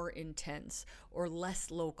or more intense or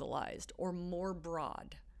less localized or more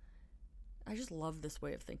broad. I just love this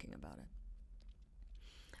way of thinking about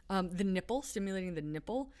it. The nipple, stimulating the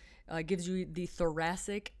nipple, gives you the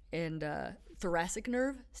thoracic and thoracic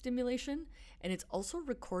nerve stimulation, and it's also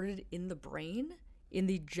recorded in the brain in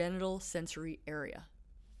the genital sensory area.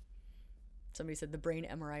 Somebody said the brain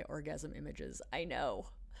MRI orgasm images. I know.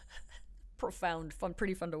 Profound, fun,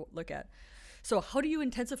 pretty fun to look at. So how do you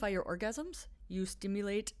intensify your orgasms? You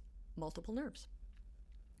stimulate multiple nerves.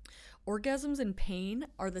 Orgasms and pain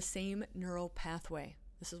are the same neural pathway.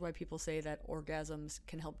 This is why people say that orgasms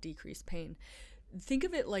can help decrease pain. Think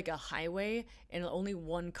of it like a highway, and only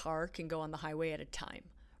one car can go on the highway at a time,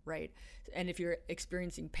 right? And if you're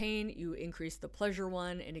experiencing pain, you increase the pleasure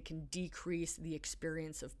one, and it can decrease the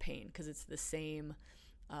experience of pain because it's the same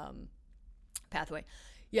pathway.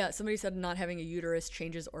 Yeah, somebody said not having a uterus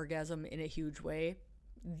changes orgasm in a huge way.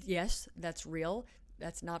 Yes, that's real.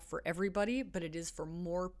 That's not for everybody, but it is for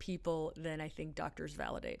more people than I think doctors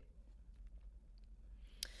validate.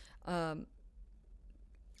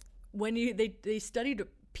 When they studied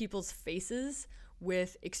people's faces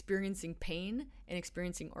with experiencing pain and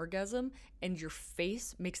experiencing orgasm, and your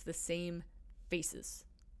face makes the same faces.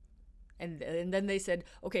 And then they said,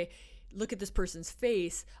 okay, look at this person's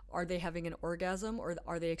face. Are they having an orgasm or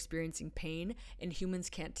are they experiencing pain? And humans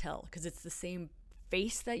can't tell because it's the same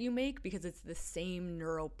face that you make because it's the same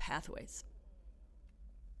neural pathways.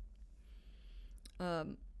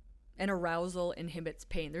 And arousal inhibits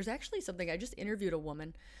pain. There's actually something, I just interviewed a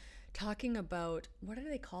woman talking about, what do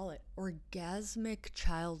they call it? Orgasmic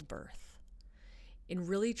childbirth. In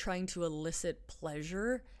really trying to elicit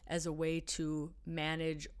pleasure as a way to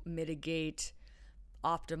manage, mitigate,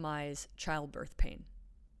 optimize childbirth pain.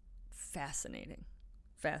 Fascinating.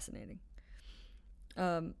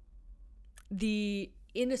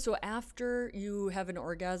 So after you have an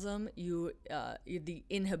orgasm, the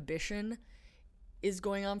inhibition is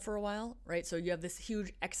going on for a while, right? So you have this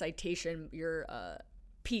huge excitation, your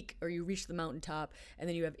peak, or you reach the mountaintop, and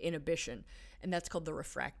then you have inhibition, and that's called the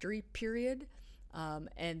refractory period.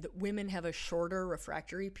 And women have a shorter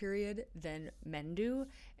refractory period than men do,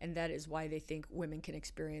 and that is why they think women can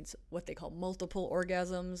experience what they call multiple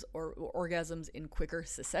orgasms or orgasms in quicker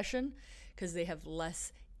succession, because they have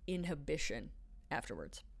less inhibition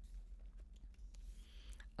afterwards.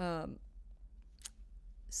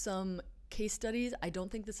 Some case studies, I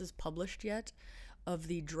don't think this is published yet, of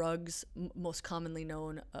the drugs. Most commonly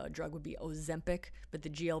known drug would be Ozempic, but the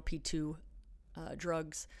GLP-2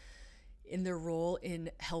 drugs, in their role in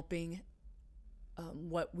helping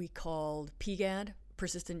what we called PGAD,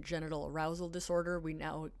 persistent genital arousal disorder. We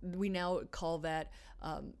now call that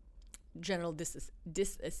genital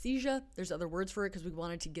dysesthesia. There's other words for it because we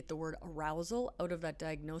wanted to get the word arousal out of that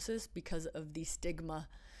diagnosis because of the stigma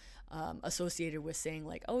associated with saying,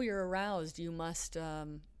 like, oh, you're aroused, you must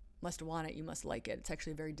want it, you must like it. It's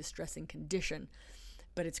actually a very distressing condition,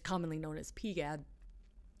 but it's commonly known as PGAD.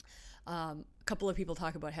 A couple of people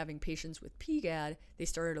talk about having patients with PGAD. They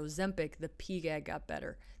started Ozempic, the PGAD got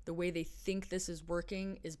better. The way they think this is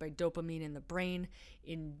working is by dopamine in the brain.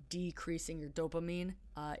 In decreasing your dopamine,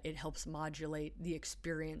 it helps modulate the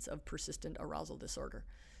experience of persistent arousal disorder.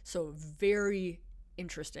 So very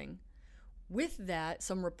interesting. With that,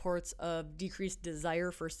 some reports of decreased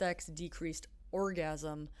desire for sex, decreased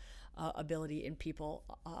orgasm ability in people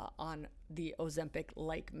on the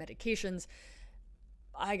Ozempic-like medications.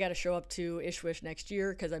 I got to show up to ISSWSH next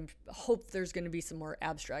year because I hope there's going to be some more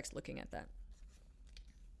abstracts looking at that.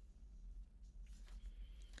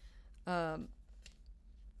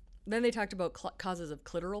 Then they talked about causes of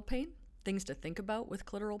clitoral pain, things to think about with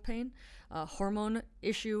clitoral pain, hormone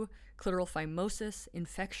issue, clitoral phimosis,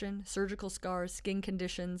 infection, surgical scars, skin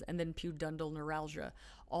conditions, and then pudendal neuralgia.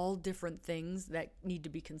 All different things that need to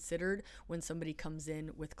be considered when somebody comes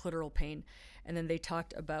in with clitoral pain. And then they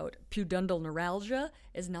talked about pudendal neuralgia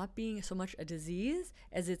as not being so much a disease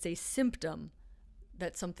as it's a symptom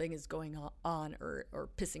that something is going on or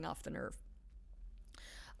pissing off the nerve.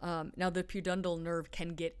 Now, the pudendal nerve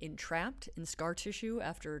can get entrapped in scar tissue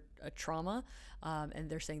after a trauma, and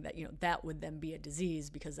they're saying that, that would then be a disease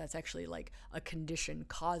because that's actually like a condition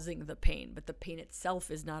causing the pain, but the pain itself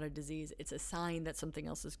is not a disease. It's a sign that something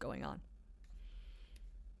else is going on.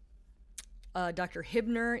 Dr.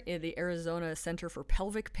 Hibner in the Arizona Center for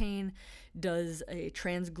Pelvic Pain does a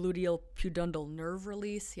transgluteal pudendal nerve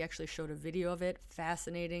release. He actually showed a video of it.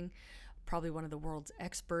 Fascinating. Probably one of the world's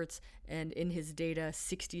experts. And in his data,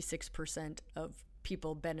 66% of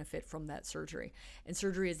people benefit from that surgery. And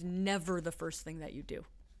surgery is never the first thing that you do,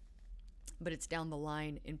 but it's down the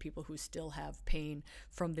line in people who still have pain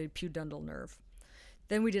from the pudendal nerve.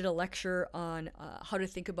 Then we did a lecture on how to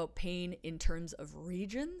think about pain in terms of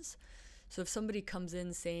regions. So if somebody comes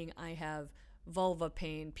in saying, I have vulva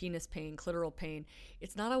pain, penis pain, clitoral pain,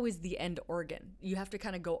 it's not always the end organ. You have to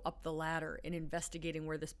kind of go up the ladder in investigating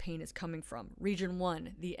where this pain is coming from. Region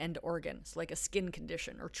 1, the end organ. It's like a skin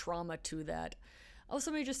condition or trauma to that. Oh,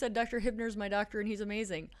 somebody just said Dr. Hibner's my doctor and he's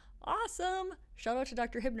amazing. Awesome. Shout out to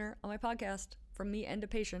Dr. Hibner on my podcast, From Me and a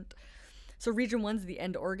Patient. So region 1 is the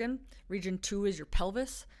end organ. Region 2 is your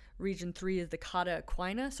pelvis. Region 3 is the cauda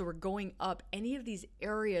equina. So we're going up. Any of these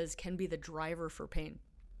areas can be the driver for pain.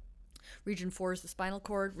 Region 4 is the spinal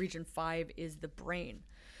cord. Region 5 is the brain.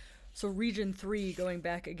 So region 3, going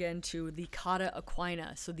back again to the cauda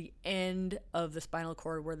equina, so the end of the spinal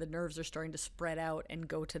cord where the nerves are starting to spread out and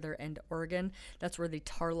go to their end organ. That's where the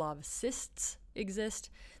Tarlov cysts exist.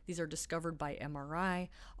 These are discovered by MRI,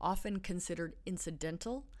 often considered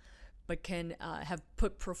incidental, but can have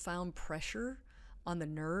put profound pressure on the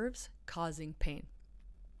nerves, causing pain.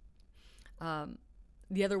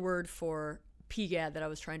 The other word for PGAD that I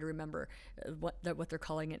was trying to remember, what they're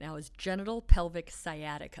calling it now is genital pelvic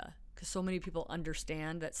sciatica, because so many people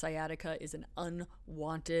understand that sciatica is an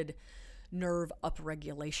unwanted nerve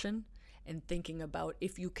upregulation, and thinking about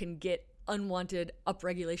if you can get unwanted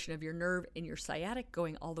upregulation of your nerve in your sciatic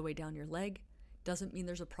going all the way down your leg, doesn't mean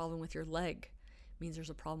there's a problem with your leg. It means there's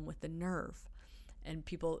a problem with the nerve. And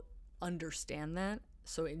people understand that.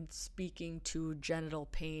 So in speaking to genital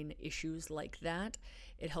pain issues like that,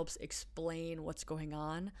 it helps explain what's going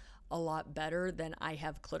on a lot better than I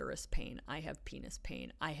have clitoris pain, I have penis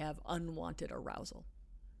pain, I have unwanted arousal.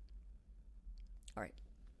 All right.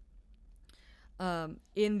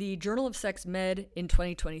 In the Journal of Sex Med in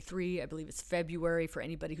 2023, I believe it's February for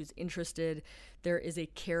anybody who's interested, there is a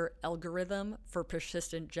care algorithm for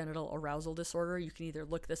persistent genital arousal disorder. You can either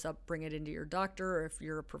look this up, bring it into your doctor, or if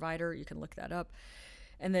you're a provider, you can look that up.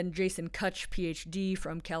 And then Jason Kutch, PhD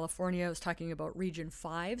from California, was talking about region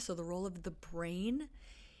 5, so the role of the brain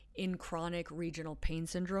in chronic regional pain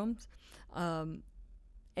syndromes.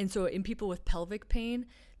 And so in people with pelvic pain,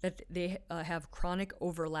 that they have chronic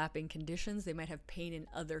overlapping conditions. They might have pain in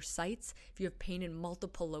other sites. If you have pain in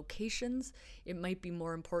multiple locations, it might be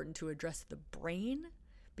more important to address the brain,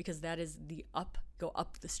 because that is the go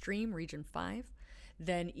up the stream, region 5,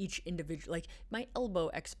 than each individual. Like my elbow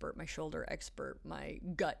expert, my shoulder expert, my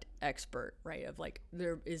gut expert, right? Of like,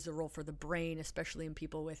 there is a role for the brain, especially in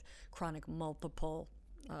people with chronic multiple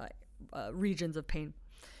regions of pain.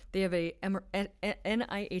 They have a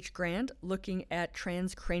NIH grant looking at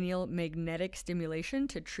transcranial magnetic stimulation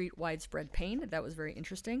to treat widespread pain. That was very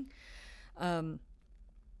interesting. And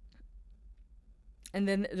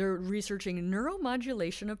then they're researching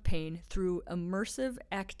neuromodulation of pain through immersive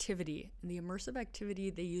activity. And the immersive activity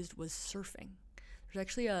they used was surfing. There's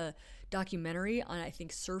actually a documentary on, I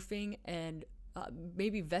think, surfing and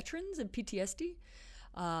maybe veterans and PTSD,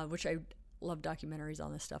 which I love documentaries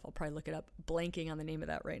on this stuff. I'll probably look it up, blanking on the name of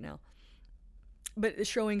that right now. But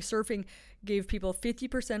showing surfing gave people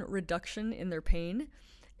 50% reduction in their pain.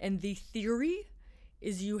 And the theory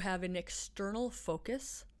is you have an external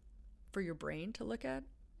focus for your brain to look at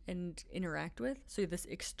and interact with. So this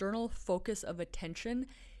external focus of attention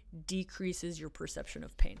decreases your perception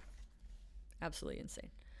of pain. Absolutely insane.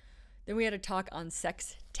 Then we had a talk on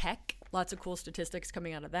sex tech. Lots of cool statistics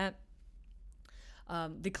coming out of that.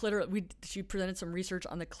 She presented some research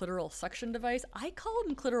on the clitoral suction device. I call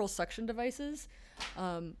them clitoral suction devices.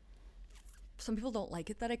 Some people don't like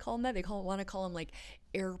it that I call them that. They want to call them like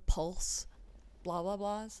air pulse, blah, blah,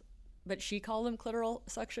 blahs. But she called them clitoral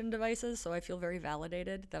suction devices, so I feel very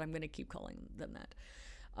validated that I'm going to keep calling them that.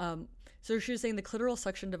 So she was saying the clitoral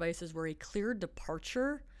suction devices were a clear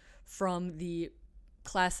departure from the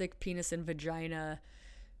classic penis and vagina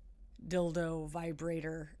dildo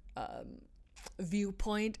vibrator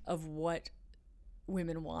viewpoint of what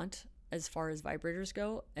women want as far as vibrators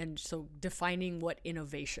go. And so defining what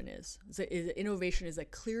innovation is. So innovation is a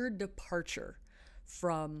clear departure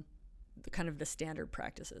from the kind of the standard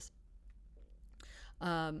practices.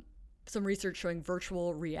 Some research showing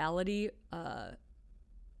virtual reality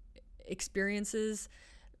experiences,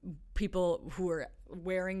 people who are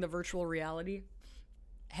wearing the virtual reality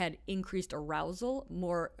had increased arousal,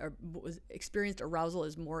 experienced arousal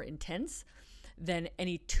as more intense than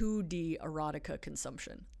any 2D erotica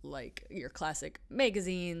consumption, like your classic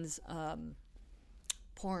magazines.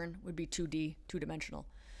 Porn would be 2D, two-dimensional.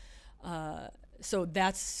 So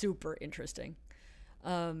that's super interesting.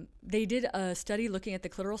 They did a study looking at the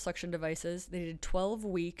clitoral suction devices. They did 12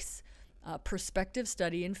 weeks prospective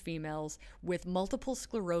study in females with multiple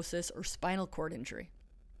sclerosis or spinal cord injury.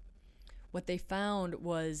 What they found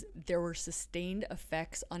was there were sustained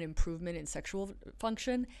effects on improvement in sexual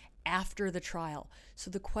function after the trial. So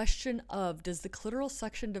the question of, does the clitoral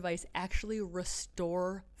suction device actually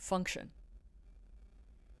restore function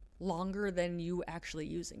longer than you actually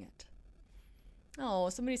using it? Oh,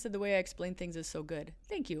 somebody said the way I explain things is so good.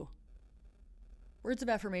 Thank you. Words of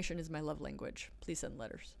affirmation is my love language. Please send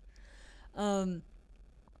letters.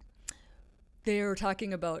 They're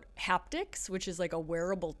talking about haptics, which is like a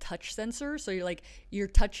wearable touch sensor. So you're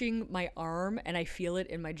touching my arm and I feel it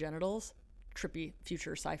in my genitals. Trippy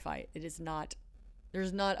future sci-fi. There's not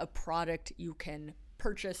a product you can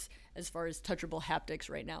purchase as far as touchable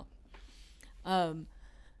haptics right now.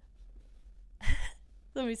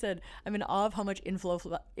 Somebody said, I'm in awe of how much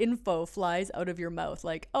info flies out of your mouth.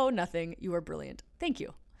 Like, oh, nothing. You are brilliant. Thank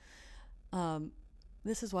you.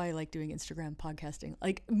 This is why I like doing Instagram podcasting.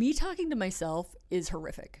 Like, me talking to myself is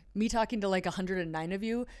horrific. Me talking to like 109 of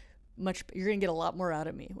you, you're going to get a lot more out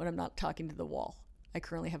of me when I'm not talking to the wall. I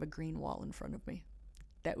currently have a green wall in front of me.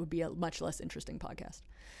 That would be a much less interesting podcast.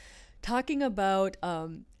 Talking about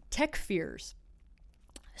tech fears.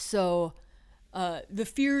 So the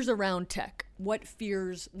fears around tech. What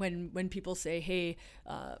fears when people say, hey,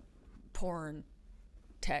 porn,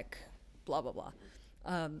 tech, blah, blah, blah.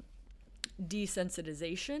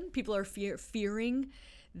 Desensitization. People are fearing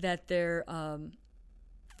that they're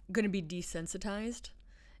going to be desensitized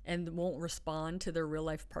and won't respond to their real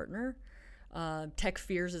life partner. Tech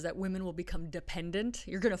fears is that women will become dependent.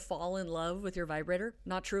 You're going to fall in love with your vibrator.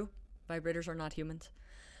 Not true. Vibrators are not humans.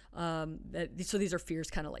 So these are fears,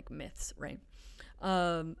 kind of like myths, right?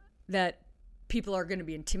 That people are going to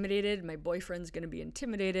be intimidated. My boyfriend's going to be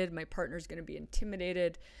intimidated. My partner's going to be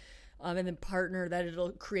intimidated. And then that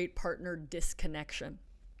it'll create partner disconnection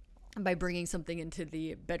by bringing something into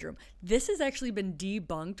the bedroom. This has actually been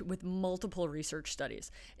debunked with multiple research studies,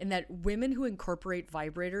 in that women who incorporate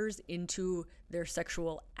vibrators into their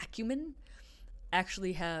sexual acumen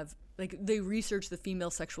actually have, they research the female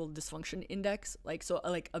sexual dysfunction index,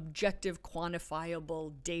 objective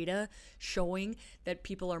quantifiable data showing that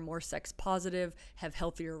people are more sex positive, have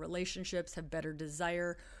healthier relationships, have better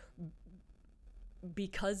desire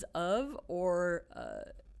because of, or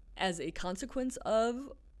as a consequence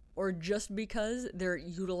of, or just because they're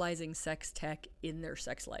utilizing sex tech in their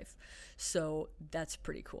sex life. So that's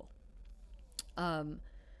pretty cool.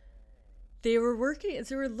 She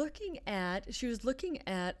was looking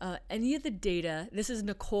at any of the data. This is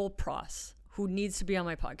Nicole Pross, who needs to be on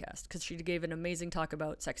my podcast because she gave an amazing talk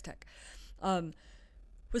about sex tech.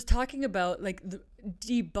 Was talking about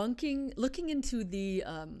debunking, looking into the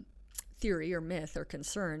theory or myth or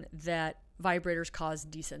concern that vibrators cause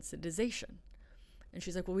desensitization. And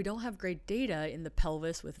she's like, well, we don't have great data in the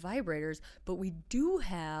pelvis with vibrators, but we do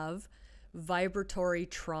have vibratory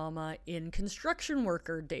trauma in construction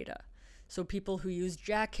worker data. So people who use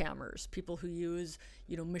jackhammers, people who use,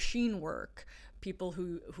 machine work, people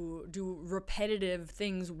who do repetitive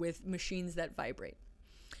things with machines that vibrate.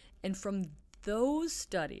 And from those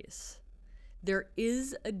studies, there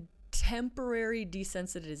is a temporary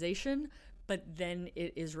desensitization, but then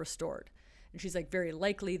it is restored. And she's like, very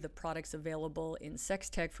likely the products available in sex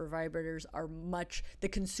tech for vibrators the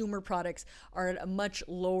consumer products are at a much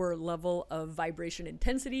lower level of vibration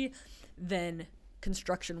intensity than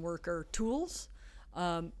construction worker tools.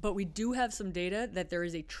 But we do have some data that there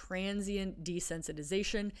is a transient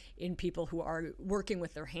desensitization in people who are working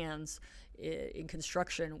with their hands in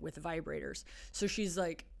construction with vibrators. So she's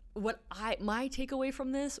like, my takeaway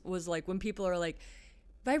from this was like, when people are like,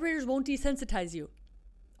 vibrators won't desensitize you.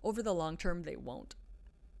 Over the long term, they won't.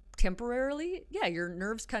 Temporarily, yeah, your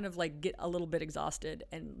nerves kind of get a little bit exhausted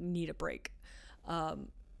and need a break.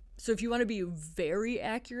 So if you want to be very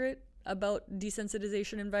accurate about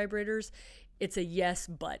desensitization in vibrators, it's a yes,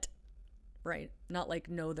 but, right? Not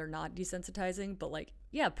no, they're not desensitizing, but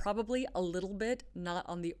yeah, probably a little bit, not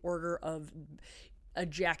on the order of a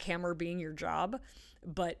jackhammer being your job,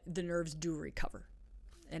 but the nerves do recover,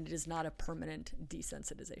 and it is not a permanent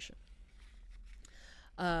desensitization.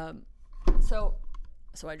 So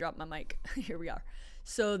So I dropped my mic. Here we are.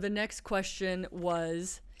 So the next question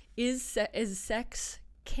was, is sex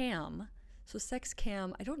cam? So sex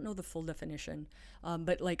cam, I don't know the full definition,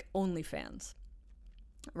 but like OnlyFans,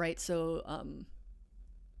 right? So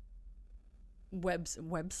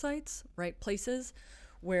websites, right? Places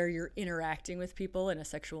where you're interacting with people in a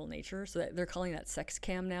sexual nature. So they're calling that sex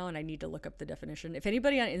cam now, and I need to look up the definition. If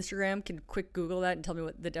anybody on Instagram can quick Google that and tell me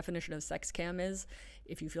what the definition of sex cam is,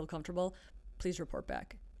 if you feel comfortable, please report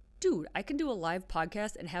back. Dude, I can do a live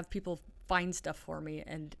podcast and have people find stuff for me,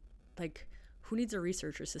 and like, who needs a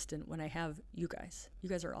research assistant when I have you guys? You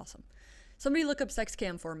guys are awesome. Somebody look up sex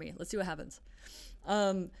cam for me. Let's see what happens.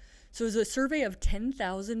 So it was a survey of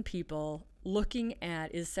 10,000 people looking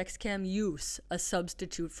at, is sex cam use a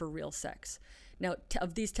substitute for real sex? Now,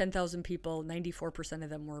 of these 10,000 people, 94% of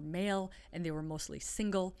them were male, and they were mostly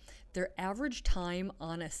single. Their average time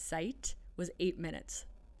on a site was 8 minutes.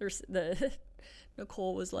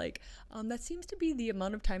 Nicole was like, that seems to be the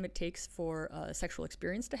amount of time it takes for a sexual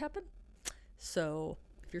experience to happen. So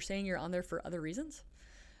if you're saying you're on there for other reasons.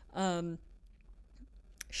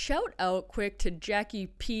 Shout out quick to Jackie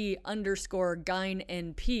P _Gyn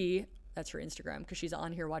NP. That's her Instagram, because she's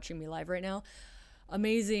on here watching me live right now.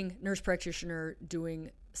 Amazing nurse practitioner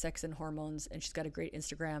doing sex and hormones, and she's got a great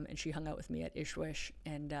Instagram, and she hung out with me at ISSWSH,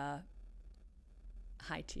 and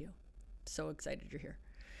hi to you. So excited you're here.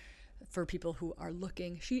 For people who are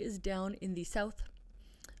looking, she is down in the south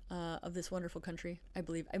of this wonderful country, I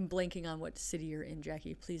believe. I'm blanking on what city you're in,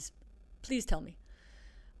 Jackie. Please tell me.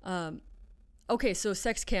 Okay, so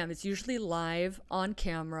sex cam, it's usually live on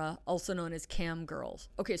camera, also known as cam girls.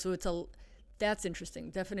 Okay, so that's interesting.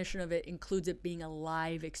 Definition of it includes it being a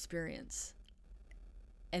live experience.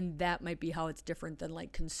 And that might be how it's different than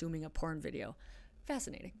like consuming a porn video.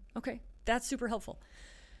 Fascinating. Okay, that's super helpful.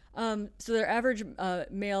 So their average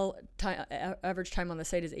average time on the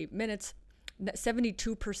site is 8 minutes.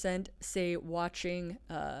 72% say watching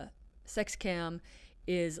sex cam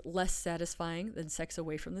is less satisfying than sex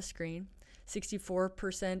away from the screen.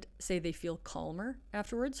 64% say they feel calmer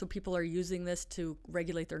afterwards. So people are using this to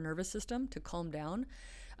regulate their nervous system, to calm down.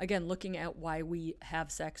 Again, looking at why we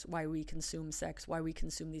have sex, why we consume sex, why we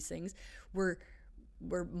consume these things. We're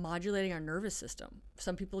modulating our nervous system.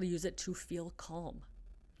 Some people use it to feel calm.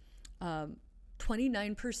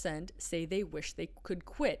 29% say they wish they could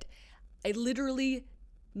quit. I literally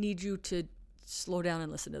need you to slow down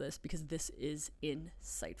and listen to this, because this is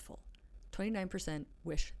insightful. 29%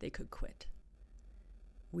 wish they could quit.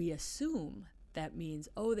 We assume that means,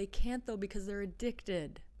 oh, they can't though because they're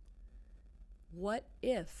addicted. What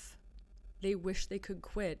if they wish they could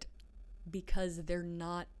quit because they're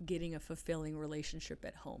not getting a fulfilling relationship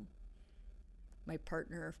at home? My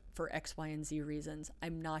partner, for X, Y, and Z reasons,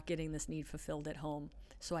 I'm not getting this need fulfilled at home,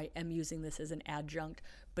 so I am using this as an adjunct.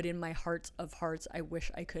 But in my heart of hearts, I wish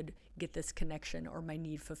I could get this connection or my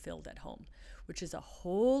need fulfilled at home, which is a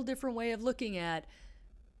whole different way of looking at,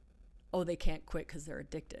 oh, they can't quit because they're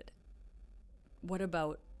addicted. What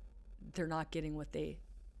about they're not getting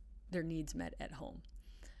their needs met at home?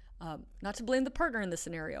 Not to blame the partner in this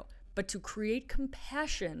scenario, but to create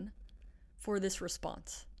compassion for this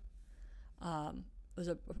response. It was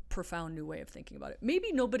a profound new way of thinking about it.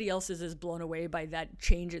 Maybe nobody else is as blown away by that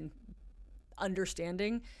change in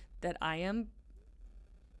understanding that I am.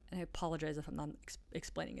 And I apologize if I'm not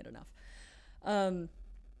explaining it enough.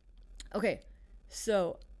 Okay,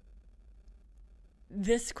 so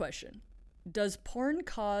this question: does porn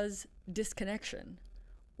cause disconnection,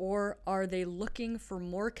 or are they looking for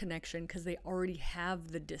more connection because they already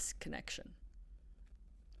have the disconnection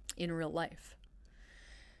in real life?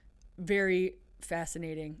 Very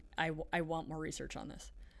fascinating. I want more research on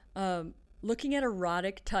this. Looking at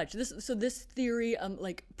erotic touch. This theory,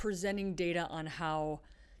 like presenting data on how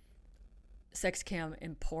sex cam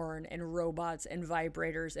and porn and robots and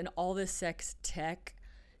vibrators and all this sex tech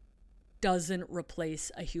doesn't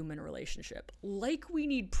replace a human relationship. Like, we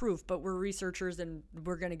need proof, but we're researchers and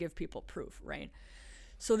we're going to give people proof, right?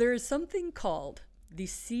 So there is something called the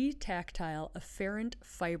C-tactile afferent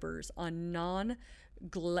fibers on non-glabrous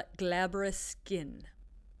skin.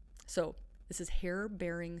 So this is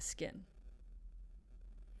hair-bearing skin.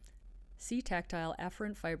 C-tactile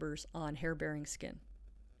afferent fibers on hair-bearing skin.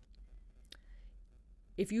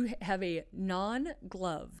 If you have a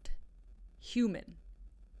non-gloved human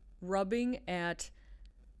rubbing at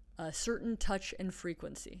a certain touch and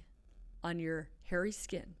frequency on your hairy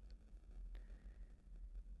skin,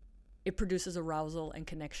 it produces arousal and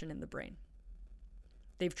connection in the brain.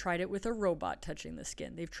 They've tried it with a robot touching the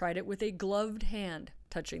skin. They've tried it with a gloved hand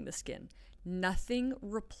touching the skin. Nothing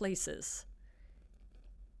replaces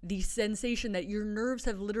the sensation that your nerves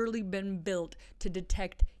have literally been built to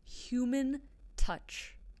detect human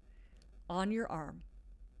touch on your arm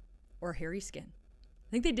or hairy skin. I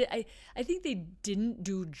think they did. I think they didn't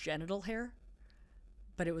do genital hair,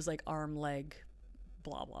 but it was like arm, leg,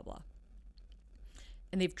 blah, blah, blah.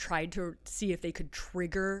 And they've tried to see if they could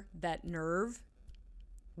trigger that nerve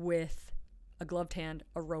with a gloved hand,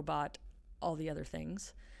 a robot, all the other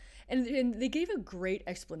things. And they gave a great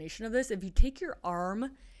explanation of this. If you take your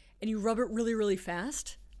arm and you rub it really, really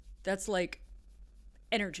fast, that's like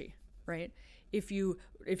energy, right? If you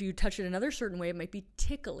touch it another certain way, it might be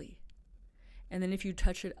tickly. And then if you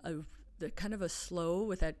touch it the kind of a slow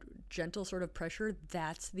with that gentle sort of pressure,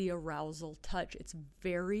 that's the arousal touch. It's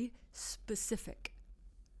very specific.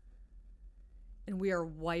 And we are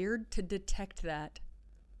wired to detect that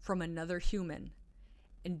from another human.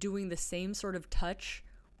 And doing the same sort of touch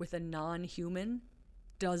with a non-human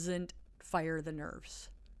doesn't fire the nerves.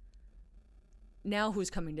 Now who's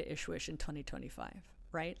coming to ISSWSH in 2025,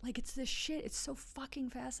 right? Like, it's this shit. It's so fucking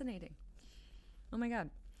fascinating. Oh my God.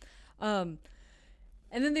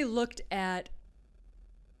 And then they looked at,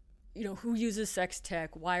 who uses sex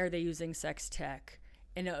tech? Why are they using sex tech?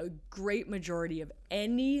 And a great majority of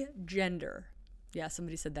any gender. Yeah,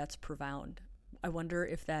 somebody said that's profound. I wonder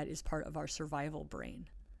if that is part of our survival brain.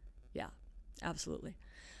 Yeah, absolutely.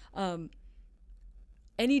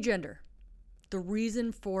 Any gender, the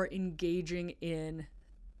reason for engaging in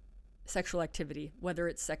sexual activity, whether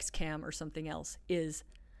it's sex cam or something else, is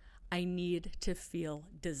I need to feel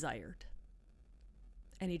desired.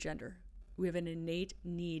 Any gender. We have an innate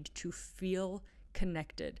need to feel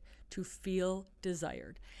connected, to feel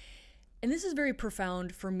desired. And this is very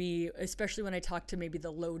profound for me, especially when I talk to maybe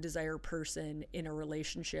the low desire person in a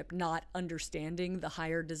relationship, not understanding the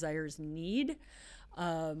higher desires need,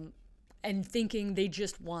 and thinking they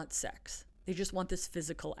just want sex. They just want this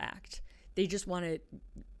physical act. They just want it,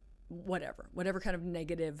 whatever kind of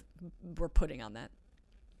negative we're putting on that.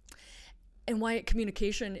 And why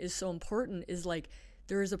communication is so important is like,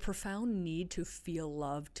 there is a profound need to feel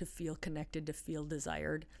loved, to feel connected, to feel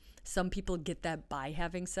desired. Some people get that by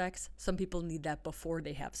having sex. Some people need that before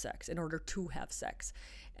they have sex in order to have sex.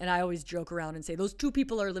 And I always joke around and say, those two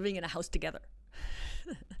people are living in a house together.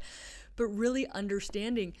 But really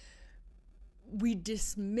understanding, we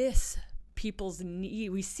dismiss people's need.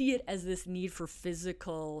 We see it as this need for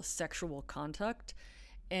physical sexual contact.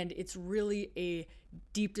 And it's really a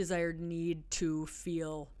deep desired need to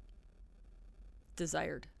feel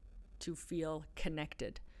desired, to feel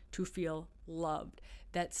connected, to feel loved,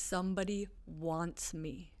 that somebody wants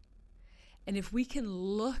me. And if we can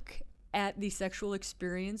look at the sexual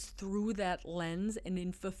experience through that lens and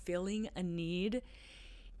in fulfilling a need,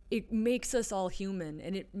 it makes us all human,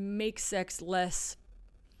 and it makes sex less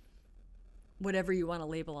whatever you want to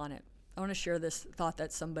label on it. I want to share this thought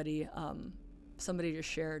that somebody just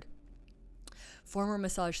shared. Former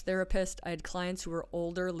massage therapist, I had clients who were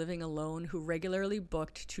older, living alone, who regularly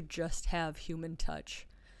booked to just have human touch.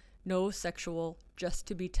 No sexual, just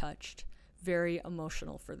to be touched. Very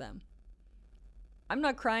emotional for them. I'm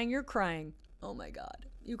not crying, you're crying. Oh my God.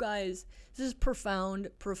 You guys, this is profound,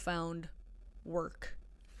 profound work.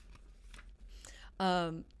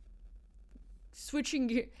 Switching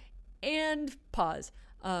gear and pause.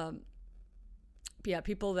 Yeah,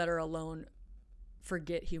 people that are alone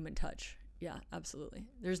forget human touch. Yeah, absolutely.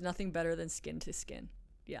 There's nothing better than skin to skin.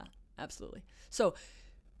 Yeah, absolutely. So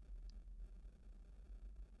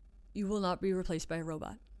you will not be replaced by a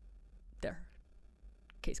robot. There.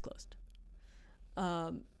 Case closed.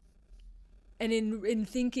 And in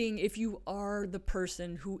thinking, if you are the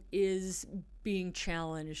person who is being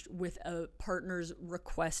challenged with a partner's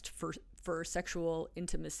request for sexual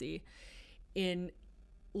intimacy, in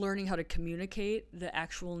learning how to communicate the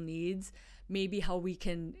actual needs, maybe how we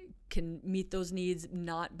can meet those needs,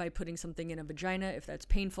 not by putting something in a vagina if that's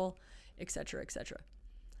painful, etc., etc.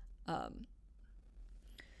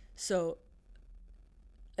 So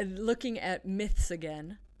looking at myths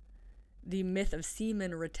again, the myth of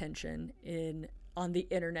semen retention on the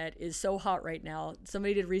internet is so hot right now.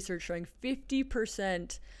 Somebody did research showing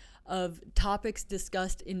 50% of topics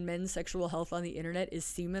discussed in men's sexual health on the internet is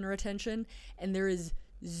semen retention, and there is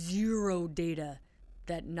zero data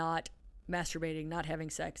that not masturbating, not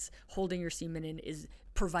having sex, holding your semen in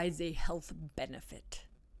provides a health benefit.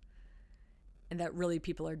 And that really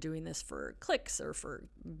people are doing this for clicks or for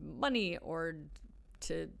money or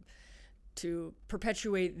to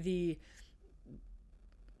perpetuate the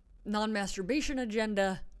non-masturbation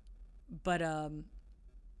agenda, but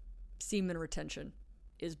semen retention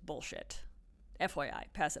is bullshit. FYI,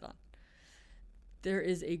 pass it on. There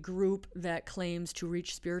is a group that claims to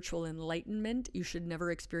reach spiritual enlightenment. You should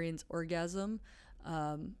never experience orgasm.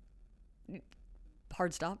 Hard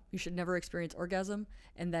stop. You should never experience orgasm,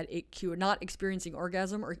 and that not experiencing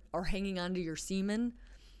orgasm or hanging onto your semen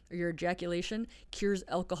or your ejaculation cures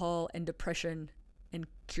alcohol and depression and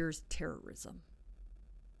cures terrorism.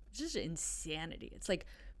 It's just insanity. It's like,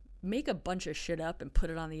 make a bunch of shit up and put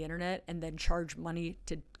it on the internet and then charge money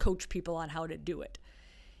to coach people on how to do it.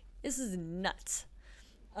 This is nuts.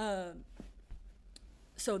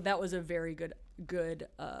 So that was a very good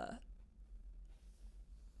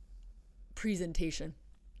presentation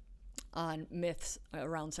on myths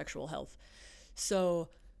around sexual health. So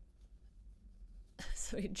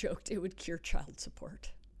he joked it would cure child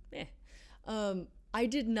support. I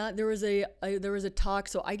did not. There was a talk.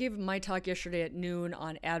 So I gave my talk yesterday at noon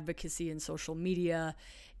on advocacy and social media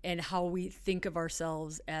and how we think of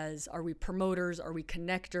ourselves as, are we promoters? Are we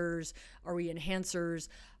connectors? Are we enhancers?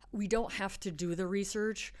 We don't have to do the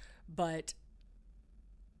research, but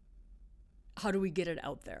how do we get it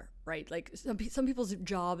out there, right? Like some people's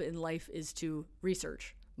job in life is to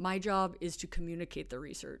research. My job is to communicate the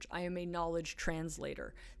research. I am a knowledge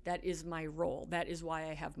translator. That is my role. That is why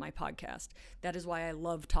I have my podcast. That is why I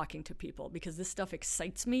love talking to people, because this stuff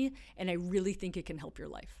excites me and I really think it can help your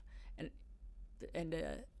life.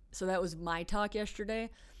 So that was my talk yesterday.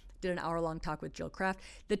 Did an hour-long talk with Jill Kraft.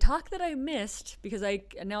 The talk that I missed, because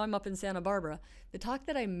now I'm up in Santa Barbara, the talk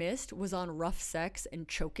that I missed was on rough sex and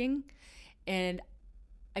choking. And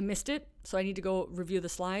I missed it, so I need to go review the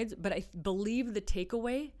slides. But I believe the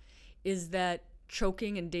takeaway is that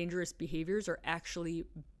choking and dangerous behaviors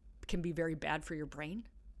can be very bad for your brain.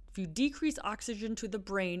 If you decrease oxygen to the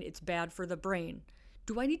brain, it's bad for the brain.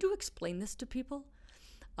 Do I need to explain this to people?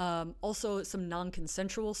 Also, some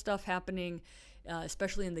non-consensual stuff happening,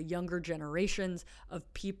 especially in the younger generations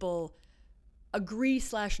of people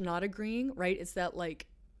agree/not agreeing, right? It's that like,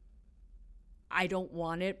 I don't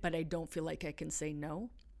want it, but I don't feel like I can say no.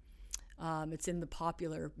 It's in the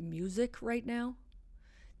popular music right now,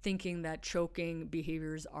 thinking that choking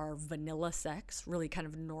behaviors are vanilla sex, really kind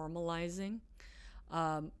of normalizing.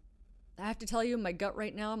 I have to tell you, my gut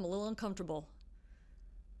right now, I'm a little uncomfortable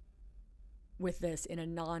with this in a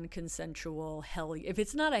non-consensual hell. If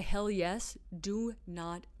it's not a hell yes, do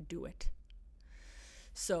not do it.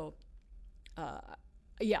 So,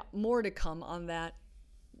 more to come on that.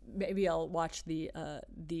 Maybe I'll watch the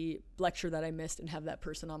lecture that I missed and have that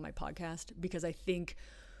person on my podcast, because I think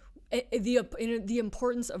the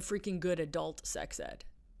importance of freaking good adult sex ed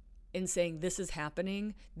in saying this is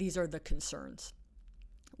happening, these are the concerns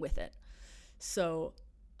with it. So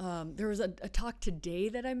there was a talk today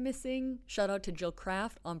that I'm missing. Shout out to Jill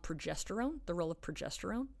Kraft on progesterone, the role of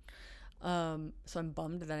progesterone. So I'm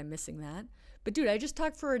bummed that I'm missing that. But dude, I just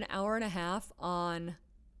talked for an hour and a half on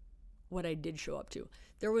what I did show up to.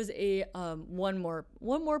 There was a one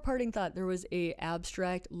more parting thought. There was a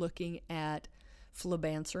abstract looking at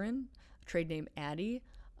flibanserin, trade name Addie,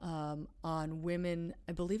 on women.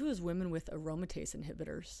 I believe it was women with aromatase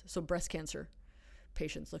inhibitors. So breast cancer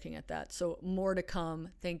patients looking at that. So more to come.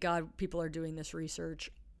 Thank God people are doing this research.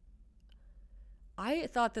 I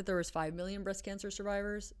thought that there was 5 million breast cancer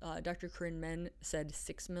survivors. Dr. Corinne Men said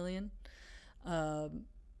 6 million.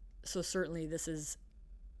 So certainly this is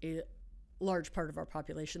a large part of our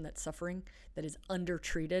population that's suffering, that is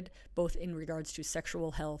undertreated, both in regards to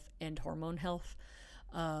sexual health and hormone health.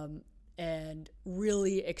 And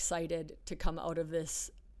really excited to come out of this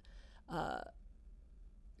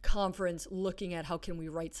conference looking at how can we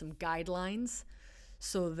write some guidelines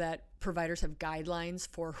so that providers have guidelines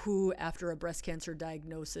for who, after a breast cancer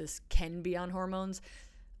diagnosis, can be on hormones.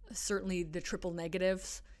 Certainly the triple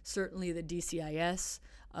negatives, certainly the DCIS,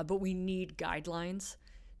 but we need guidelines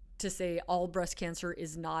to say all breast cancer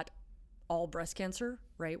is not all breast cancer,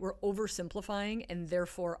 right? We're oversimplifying and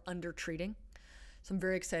therefore undertreating. So I'm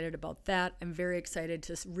very excited about that. I'm very excited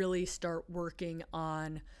to really start working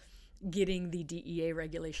on getting the DEA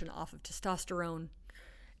regulation off of testosterone,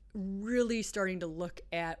 really starting to look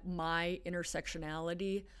at my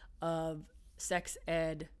intersectionality of sex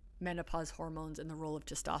ed, menopause hormones, and the role of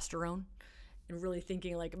testosterone, and really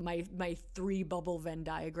thinking like my 3-bubble Venn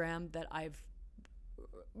diagram that I've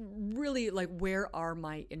really like, where are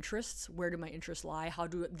my interests? Where do my interests lie? How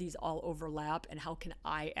do these all overlap? And how can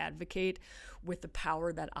I advocate with the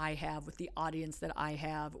power that I have, with the audience that I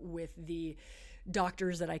have, with the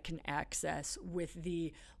doctors that I can access, with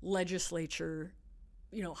the legislature,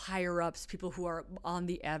 higher ups, people who are on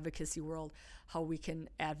the advocacy world, how we can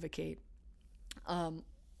advocate. One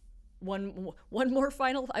more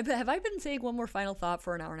final, have I been saying one more final thought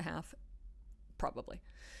for an hour and a half? Probably.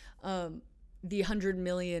 the $100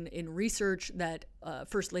 million in research that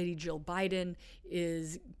First Lady Jill Biden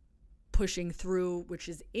is pushing through, which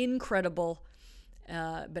is incredible.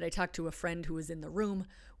 But I talked to a friend who was in the room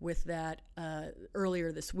with that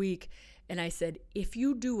earlier this week, and I said, if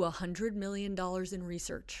you do $100 million in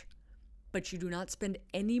research, but you do not spend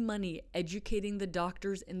any money educating the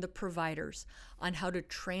doctors and the providers on how to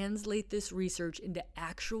translate this research into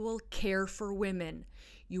actual care for women,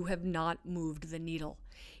 you have not moved the needle.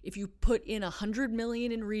 If you put in $100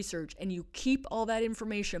 million in research and you keep all that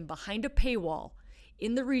information behind a paywall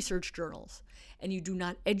in the research journals, and you do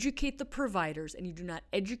not educate the providers and you do not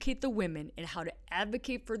educate the women in how to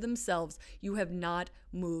advocate for themselves, you have not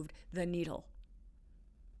moved the needle.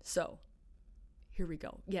 So, here we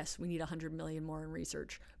go. Yes, we need 100 million more in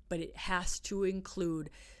research, but it has to include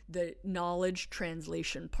the knowledge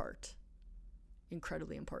translation part.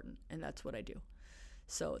 Incredibly important, and that's what I do.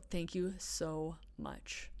 So thank you so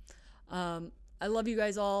much. I love you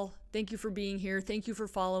guys all. Thank you for being here. Thank you for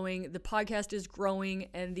following. The podcast is growing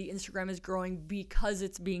and the Instagram is growing because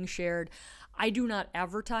it's being shared. I do not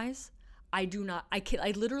advertise. I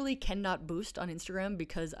literally cannot boost on Instagram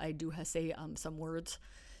because I do say some words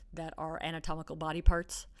that are anatomical body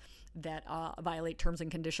parts that violate terms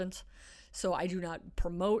and conditions. So I do not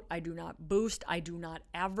promote, I do not boost, I do not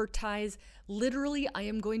advertise. Literally, I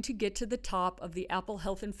am going to get to the top of the Apple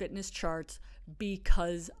Health and Fitness charts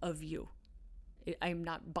because of you. I'm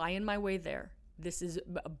not buying my way there. This is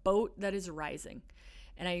a boat that is rising.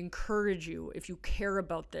 And I encourage you, if you care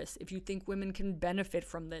about this, if you think women can benefit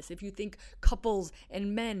from this, if you think couples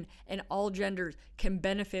and men and all genders can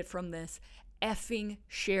benefit from this, effing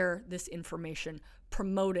share this information,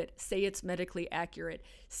 promote it, say it's medically accurate,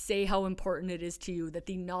 say how important it is to you, that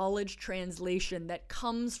the knowledge translation that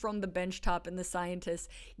comes from the benchtop and the scientists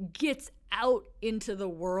gets out into the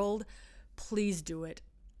world. Please do it.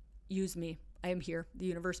 Use me. I am here. The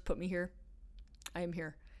universe put me here. I am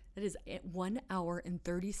here. That is 1 hour and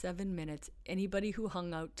 37 minutes. Anybody who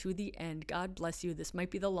hung out to the end, God bless you. This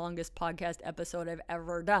might be the longest podcast episode I've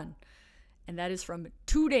ever done. And that is from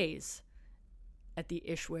 2 days at the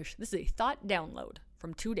ISSWSH. This is a thought download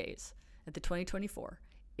from 2 days at the 2024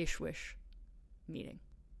 ISSWSH meeting.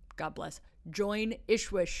 God bless. Join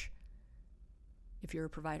ISSWSH if you're a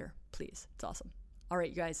provider, please. It's awesome. All right,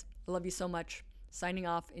 you guys. I love you so much. Signing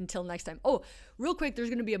off until next time. Oh, real quick, there's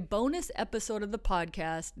going to be a bonus episode of the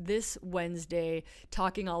podcast this Wednesday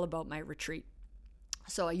talking all about my retreat.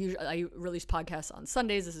 So I release podcasts on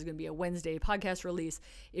Sundays. This is going to be a Wednesday podcast release.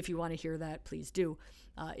 If you want to hear that, please do.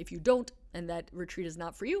 If you don't, and that retreat is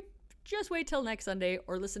not for you, just wait till next Sunday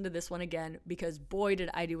or listen to this one again, because boy, did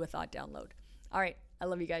I do a thought download. All right. I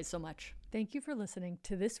love you guys so much. Thank you for listening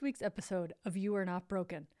to this week's episode of You Are Not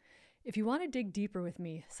Broken. If you want to dig deeper with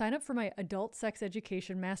me, sign up for my Adult Sex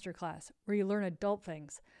Education Masterclass, where you learn adult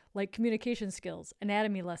things like communication skills,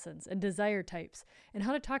 anatomy lessons, and desire types, and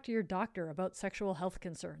how to talk to your doctor about sexual health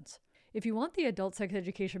concerns. If you want the Adult Sex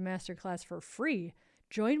Education Masterclass for free,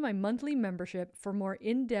 join my monthly membership for more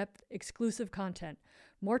in-depth, exclusive content,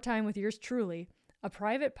 more time with yours truly, a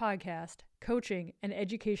private podcast, coaching, and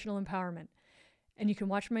educational empowerment. And you can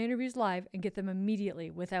watch my interviews live and get them immediately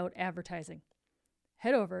without advertising.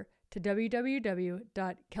 Head over to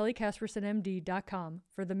www.kellykaspersonmd.com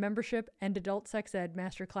for the membership and Adult Sex Ed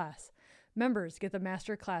Masterclass. Members get the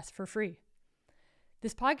Masterclass for free.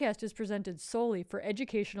 This podcast is presented solely for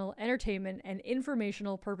educational, entertainment, and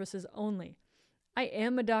informational purposes only. I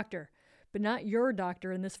am a doctor, but not your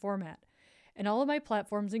doctor in this format. And all of my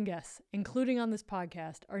platforms and guests, including on this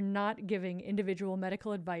podcast, are not giving individual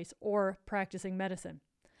medical advice or practicing medicine.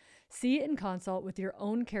 See and consult with your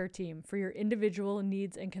own care team for your individual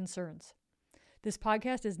needs and concerns. This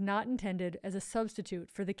podcast is not intended as a substitute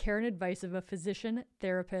for the care and advice of a physician,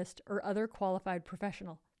 therapist, or other qualified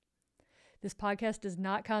professional. This podcast does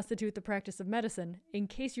not constitute the practice of medicine, in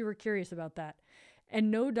case you were curious about that, and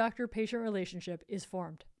no doctor-patient relationship is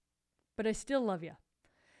formed. But I still love you.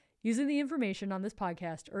 Using the information on this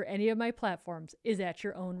podcast or any of my platforms is at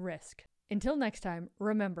your own risk. Until next time,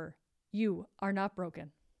 remember, you are not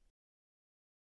broken.